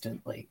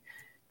consistently,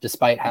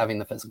 despite having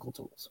the physical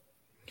tools.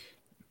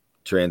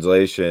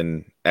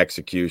 Translation,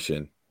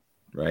 execution,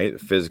 right?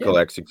 Physical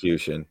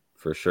execution,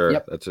 for sure.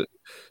 Yep. That's a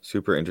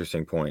super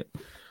interesting point.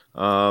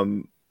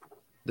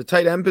 The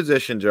tight end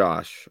position,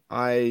 Josh,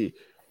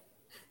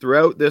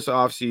 throughout this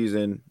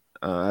offseason,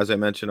 as I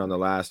mentioned on the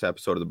last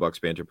episode of the Bucks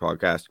Banter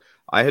podcast,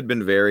 I had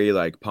been very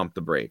like pump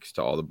the brakes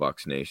to all the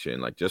Bucks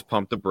Nation, like just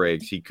pump the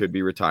brakes. He could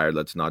be retired.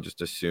 Let's not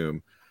just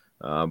assume.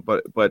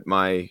 But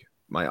my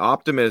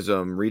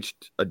optimism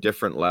reached a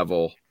different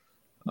level.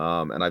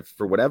 And I,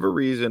 for whatever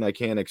reason, I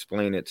can't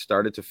explain it,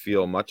 started to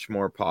feel much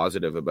more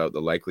positive about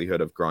the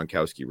likelihood of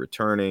Gronkowski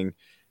returning,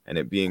 and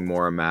it being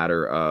more a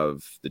matter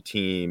of the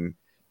team,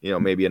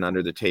 maybe an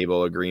under the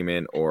table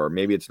agreement, or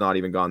maybe it's not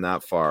even gone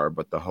that far,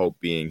 but the hope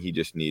being he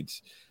just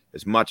needs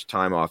as much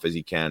time off as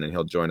he can and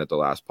he'll join at the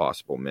last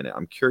possible minute.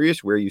 I'm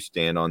curious where you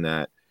stand on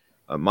that.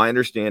 My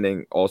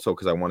understanding also,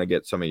 because I want to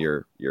get some of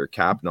your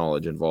cap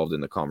knowledge involved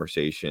in the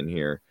conversation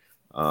here.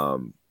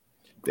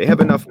 They have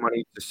enough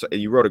money.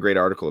 You wrote a great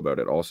article about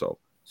it also.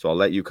 So I'll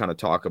let you kind of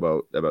talk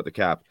about the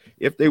cap.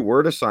 If they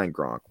were to sign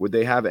Gronk, would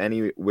they have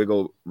any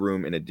wiggle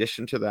room in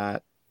addition to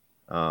that?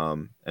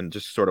 And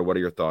just sort of what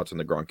are your thoughts on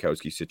the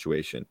Gronkowski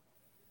situation?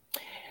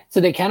 So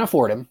they can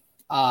afford him.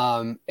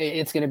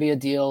 It's going to be a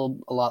deal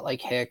a lot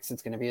like Hicks.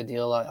 It's going to be a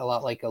deal a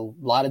lot like a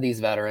lot of these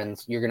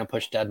veterans. You're going to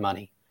push dead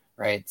money,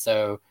 right?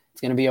 So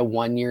it's going to be a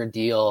 1-year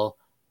deal.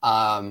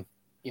 I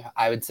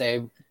would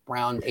say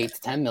around 8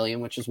 to 10 million,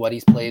 which is what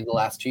he's played the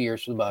last 2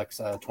 years for the Bucks.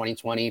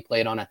 2020 he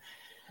played on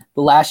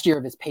the last year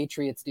of his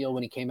Patriots deal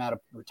when he came out of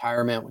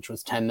retirement, which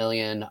was 10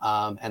 million.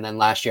 And then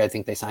last year, I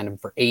think they signed him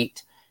for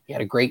 8. He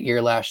had a great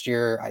year last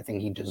year. I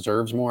think he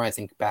deserves more. I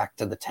think back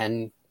to the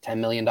 $10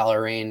 million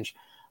range.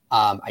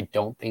 I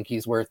don't think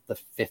he's worth the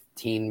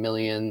 15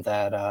 million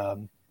that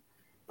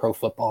Pro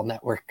Football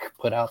Network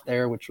put out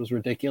there, which was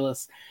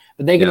ridiculous.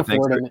 But they can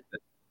afford him.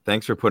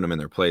 Thanks for putting him in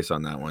their place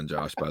on that one,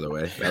 Josh, by the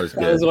way. That was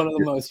good. That was one of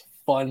the most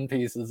fun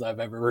pieces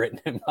I've ever written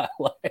in my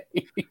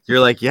life.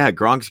 You're like, yeah,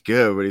 Gronk's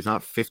good, but he's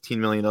not $15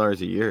 million a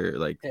year.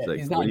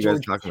 He's not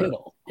George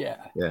Kittle. Yeah.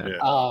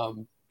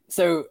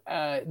 So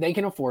they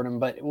can afford him,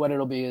 but what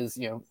it'll be is,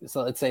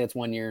 so let's say it's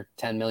 1 year,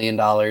 $10 million.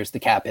 The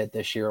cap hit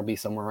this year will be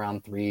somewhere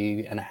around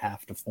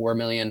 3.5 to 4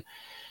 million.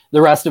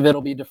 The rest of it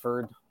will be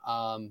deferred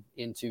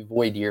into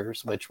void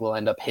years, which will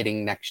end up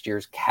hitting next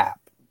year's cap,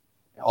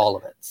 all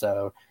of it.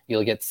 So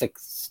you'll get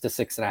 6 to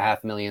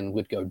 6.5 million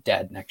would go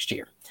dead next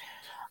year.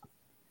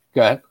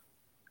 Go ahead.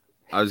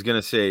 I was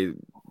going to say,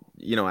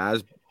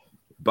 as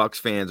Bucks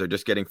fans are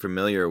just getting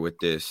familiar with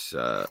this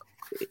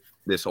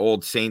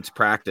old Saints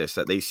practice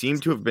that they seem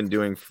to have been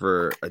doing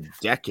for a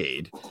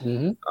decade,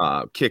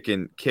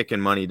 kicking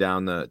money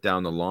down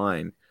the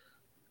line.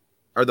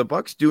 Are the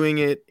Bucks doing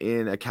it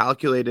in a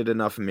calculated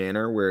enough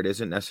manner where it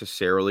isn't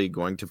necessarily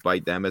going to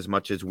bite them as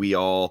much as we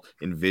all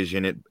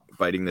envision it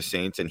biting the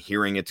Saints, and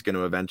hearing it's going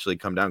to eventually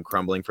come down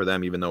crumbling for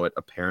them, even though it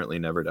apparently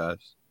never does?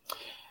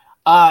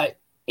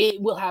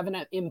 It will have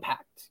an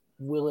impact.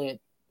 Will it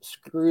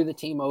screw the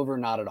team over?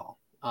 Not at all.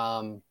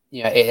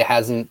 It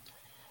hasn't.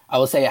 I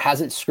will say it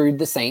hasn't screwed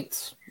the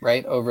Saints,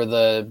 right, over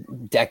the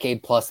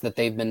decade plus that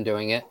they've been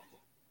doing it,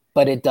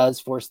 but it does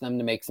force them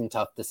to make some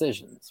tough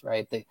decisions,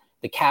 right?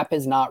 The cap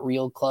is not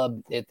real,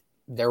 club.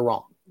 They're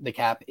wrong. The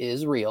cap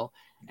is real,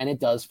 and it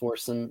does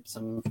force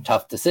some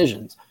tough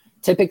decisions.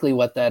 Typically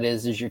what that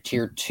is your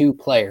tier 2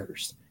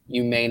 players.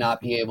 You may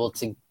not be able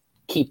to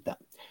keep them.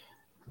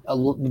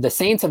 The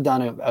Saints have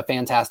done a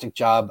fantastic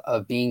job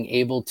of being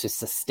able to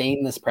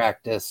sustain this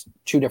practice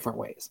 2 different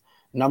ways.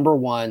 Number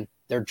one,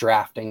 their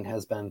drafting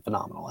has been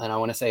phenomenal. And I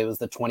want to say it was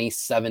the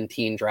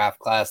 2017 draft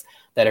class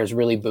that has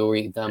really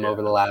buoyed them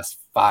over the last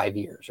 5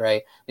 years,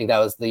 right? I think that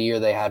was the year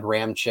they had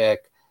Ramczyk,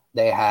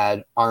 they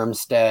had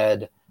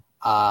Armstead,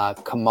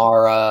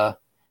 Kamara.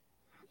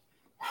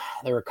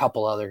 There were a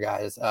couple other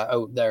guys.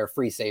 Their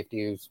free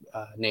safety, whose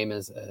name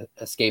is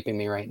escaping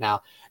me right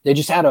now. They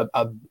just had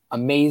a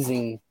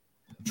amazing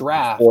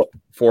draft.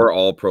 Four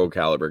all-pro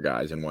caliber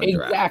guys in one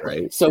draft,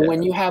 right? So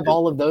when you have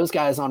all of those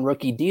guys on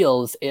rookie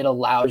deals, it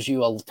allows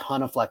you a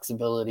ton of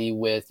flexibility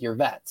with your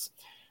vets.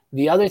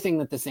 The other thing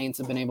that the Saints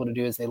have been able to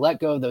do is they let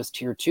go of those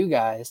tier 2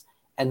 guys,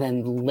 and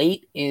then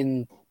late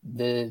in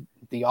the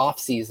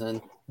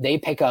offseason, they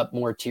pick up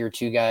more tier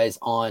 2 guys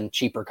on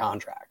cheaper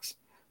contracts,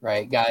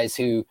 right? Guys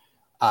who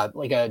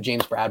like a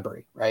James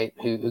Bradbury, right?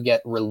 Who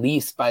get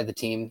released by the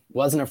team,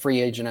 wasn't a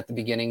free agent at the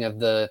beginning of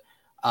the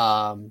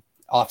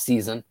off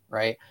season,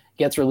 right?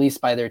 Gets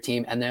released by their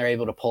team, and they're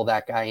able to pull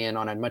that guy in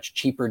on a much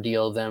cheaper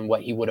deal than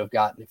what he would have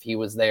gotten if he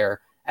was there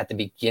at the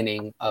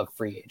beginning of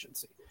free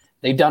agency.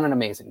 They've done an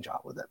amazing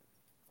job with it.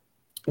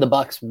 The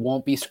Bucks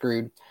won't be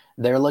screwed.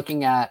 They're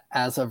looking at,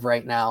 as of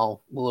right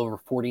now, a little over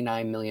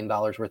 $49 million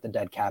worth of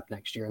dead cap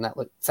next year. And that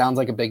sounds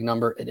like a big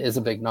number. It is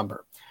a big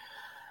number.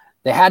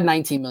 They had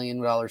 $19 million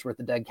worth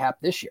of dead cap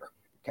this year.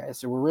 Okay,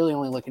 so we're really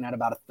only looking at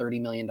about a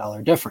 $30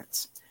 million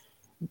difference.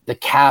 The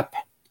cap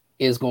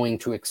is going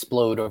to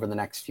explode over the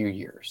next few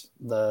years.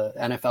 The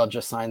NFL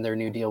just signed their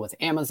new deal with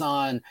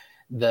Amazon.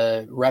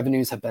 The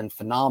revenues have been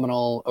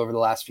phenomenal over the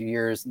last few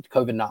years,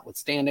 COVID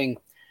notwithstanding.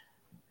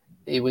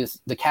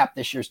 The cap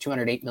this year is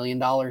 $208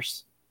 million.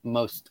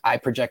 I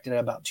projected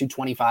about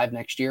 $225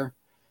 next year.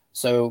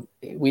 So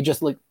we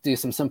just do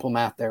some simple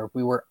math there.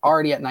 We were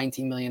already at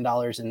 $19 million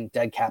in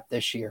dead cap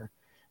this year.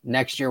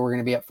 Next year, we're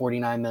going to be at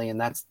 $49 million.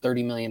 That's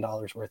 $30 million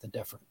worth of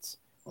difference.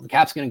 Well, the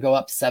cap's going to go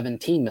up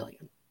 $17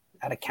 million.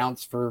 That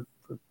accounts for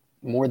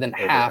more than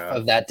half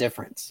of that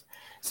difference.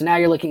 So now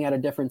you're looking at a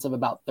difference of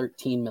about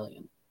 $13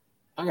 million.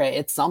 Okay,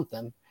 it's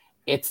something.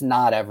 It's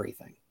not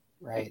everything,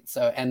 right?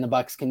 So, and the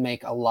Bucks can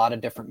make a lot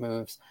of different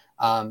moves.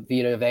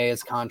 Vita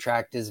Vea's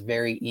contract is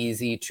very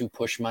easy to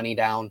push money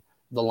down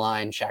the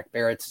line. Shaq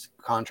Barrett's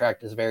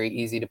contract is very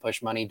easy to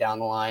push money down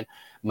the line.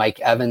 Mike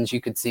Evans,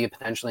 you could see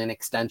potentially an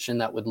extension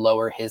that would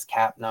lower his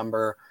cap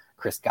number.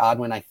 Chris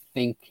Godwin, I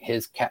think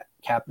his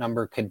cap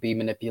number could be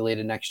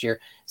manipulated next year.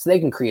 So they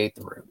can create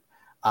the room.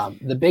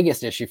 The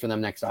biggest issue for them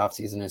next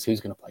offseason is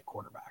who's going to play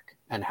quarterback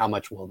and how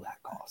much will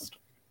that cost?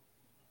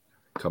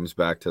 Comes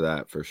back to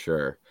that for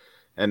sure.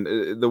 And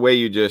the way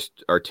you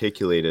just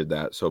articulated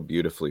that so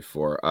beautifully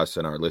for us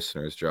and our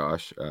listeners,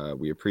 Josh,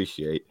 we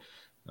appreciate.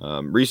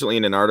 Recently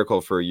in an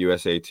article for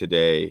USA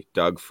Today,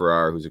 Doug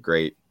Farrar, who's a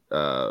great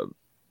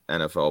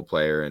NFL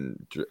player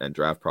and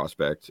draft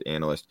prospect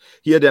analyst.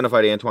 He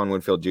identified Antoine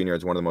Winfield Jr.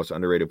 as one of the most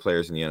underrated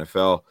players in the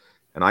NFL.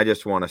 And I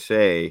just want to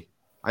say,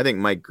 I think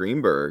Mike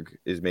Greenberg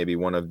is maybe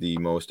one of the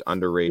most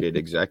underrated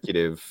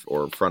executive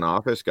or front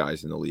office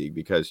guys in the league,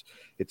 because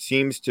it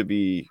seems to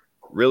be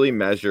really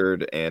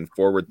measured and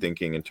forward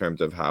thinking in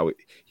terms of how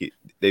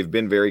they've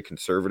been very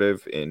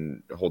conservative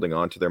in holding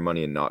on to their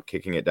money and not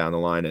kicking it down the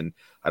line. And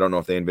I don't know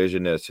if they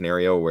envisioned a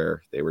scenario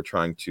where they were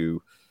trying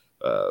to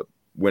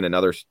win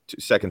another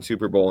second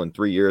Super Bowl in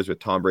 3 years with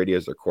Tom Brady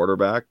as their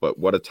quarterback, but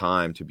what a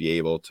time to be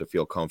able to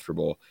feel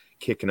comfortable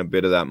kicking a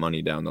bit of that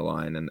money down the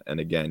line. And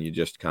again, you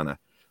just kind of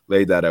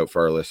laid that out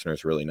for our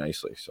listeners really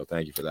nicely. So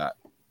thank you for that.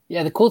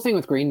 Yeah. The cool thing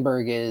with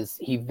Greenberg is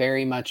he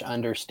very much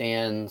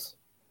understands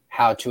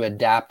how to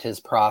adapt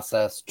his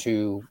process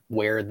to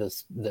where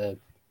the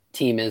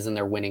team is in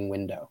their winning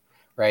window,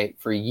 right?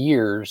 For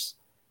years,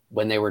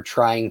 when they were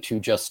trying to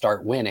just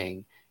start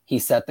winning, he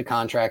set the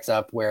contracts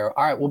up where,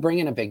 all right, we'll bring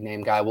in a big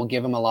name guy. We'll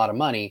give him a lot of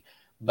money.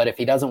 But if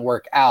he doesn't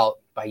work out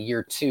by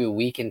year 2,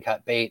 we can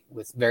cut bait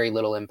with very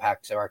little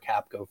impact to our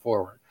cap go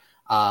forward.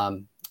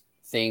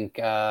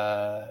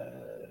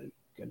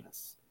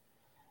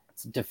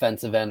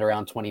 Defensive end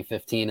around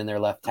 2015 and their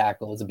left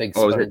tackle is a big.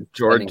 Is it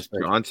George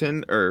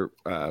Johnson or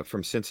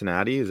from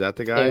Cincinnati? Is that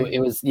the guy? It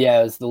was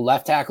the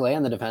left tackle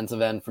and the defensive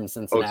end from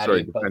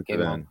Cincinnati.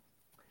 Defensive end.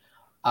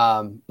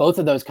 Both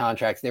of those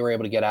contracts they were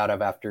able to get out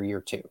of after year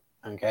 2.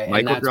 Okay,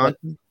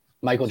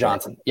 Michael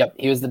Johnson. Yep,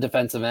 he was the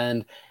defensive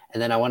end,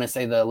 and then I want to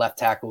say the left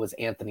tackle was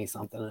Anthony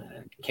something.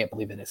 I can't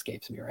believe it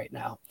escapes me right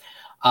now.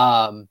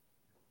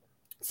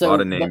 So, a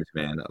lot of names,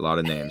 man. A lot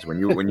of names. When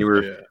you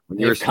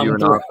were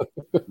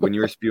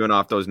spewing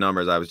off those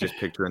numbers, I was just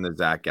picturing the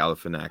Zach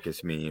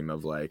Galifianakis meme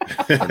of like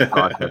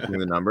processing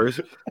the numbers.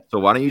 So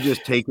why don't you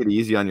just take it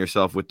easy on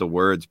yourself with the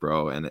words,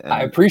 bro? And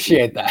I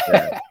appreciate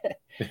that.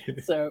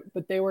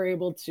 But they were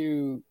able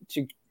to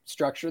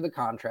structure the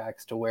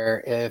contracts to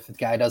where if the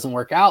guy doesn't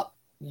work out,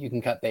 you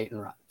can cut bait and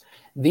run.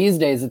 These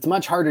days, it's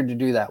much harder to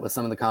do that with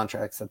some of the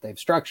contracts that they've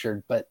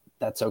structured, but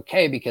that's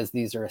okay because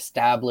these are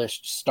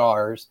established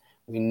stars.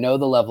 We know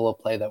the level of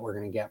play that we're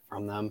going to get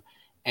from them,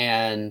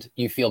 and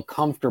you feel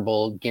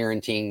comfortable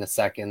guaranteeing the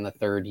second, the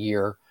third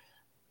year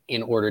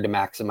in order to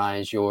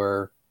maximize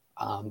your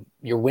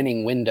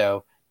winning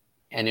window.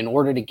 And in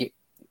order to get,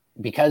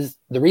 because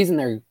the reason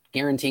they're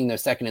guaranteeing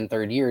those second and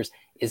third years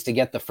is to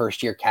get the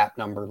first year cap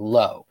number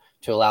low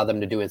to allow them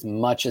to do as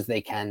much as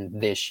they can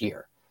this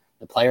year.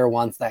 The player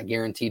wants that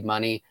guaranteed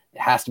money.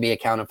 It has to be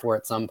accounted for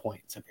at some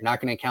point. So if you're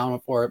not going to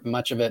account for it,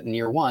 much of it in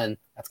year 1,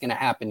 that's going to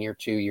happen year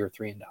 2, year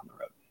 3, and down the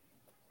road.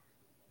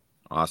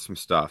 Awesome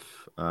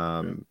stuff.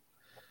 And,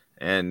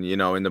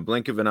 in the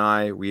blink of an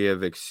eye, we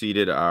have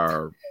exceeded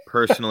our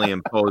personally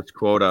imposed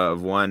quota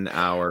of 1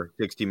 hour,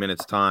 60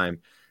 minutes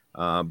time.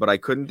 But I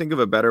couldn't think of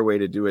a better way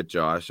to do it,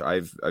 Josh.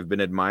 I've been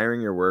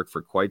admiring your work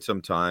for quite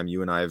some time.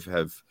 You and I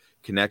have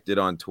connected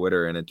on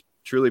Twitter, and it's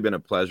truly been a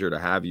pleasure to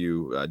have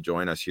you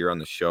join us here on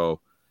the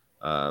show.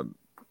 Our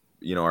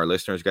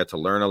listeners get to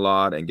learn a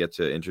lot and get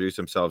to introduce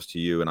themselves to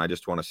you. And I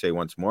just want to say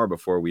once more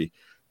before we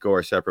go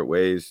our separate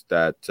ways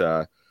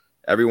that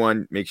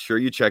everyone, make sure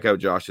you check out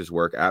Josh's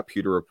work at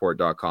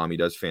pewterreport.com. He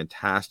does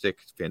fantastic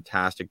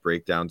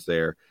breakdowns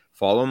there.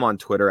 Follow him on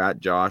Twitter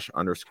at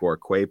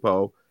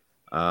Josh_Quapo.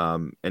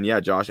 And yeah,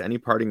 Josh, any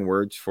parting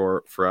words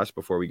for us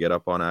before we get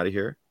up on out of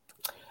here?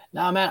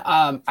 No, man,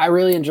 I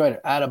really enjoyed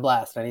it. I had a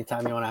blast.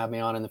 Anytime you want to have me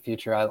on in the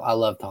future, I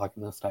love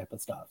talking this type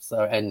of stuff.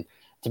 So, and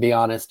to be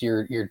honest,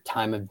 your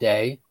time of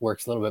day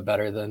works a little bit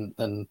better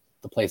than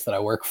the place that I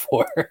work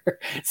for.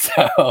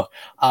 So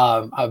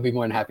I'll be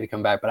more than happy to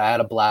come back, but I had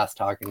a blast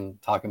talking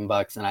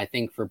Bucks. And I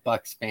think for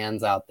Bucks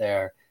fans out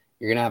there,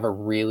 you're going to have a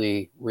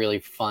really, really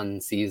fun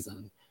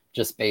season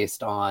just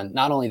based on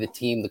not only the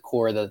team, the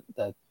core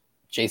that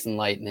Jason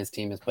Light and his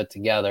team has put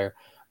together,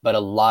 but a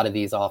lot of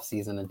these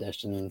offseason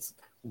additions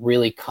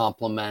really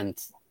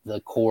complement the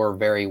core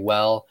very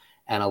well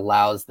and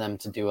allows them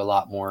to do a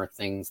lot more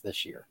things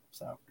this year.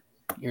 So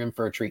you're in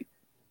for a treat.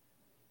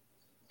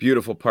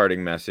 Beautiful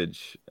parting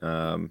message.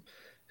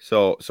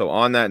 So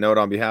on that note,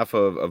 on behalf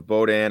of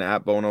Bodan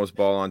at Bono's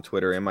Ball on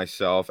Twitter and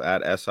myself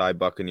at SI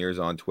Buccaneers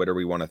on Twitter,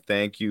 we want to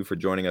thank you for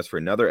joining us for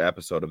another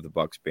episode of the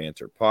Bucks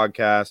Banter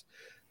podcast.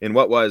 In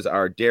what was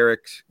our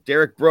Derek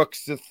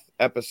Brooks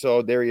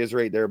episode, there he is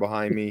right there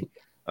behind me.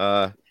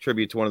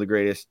 Tribute to one of the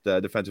greatest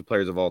defensive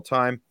players of all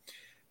time.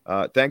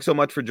 Thanks so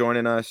much for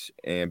joining us,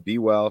 and be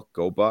well.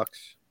 Go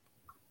Bucks.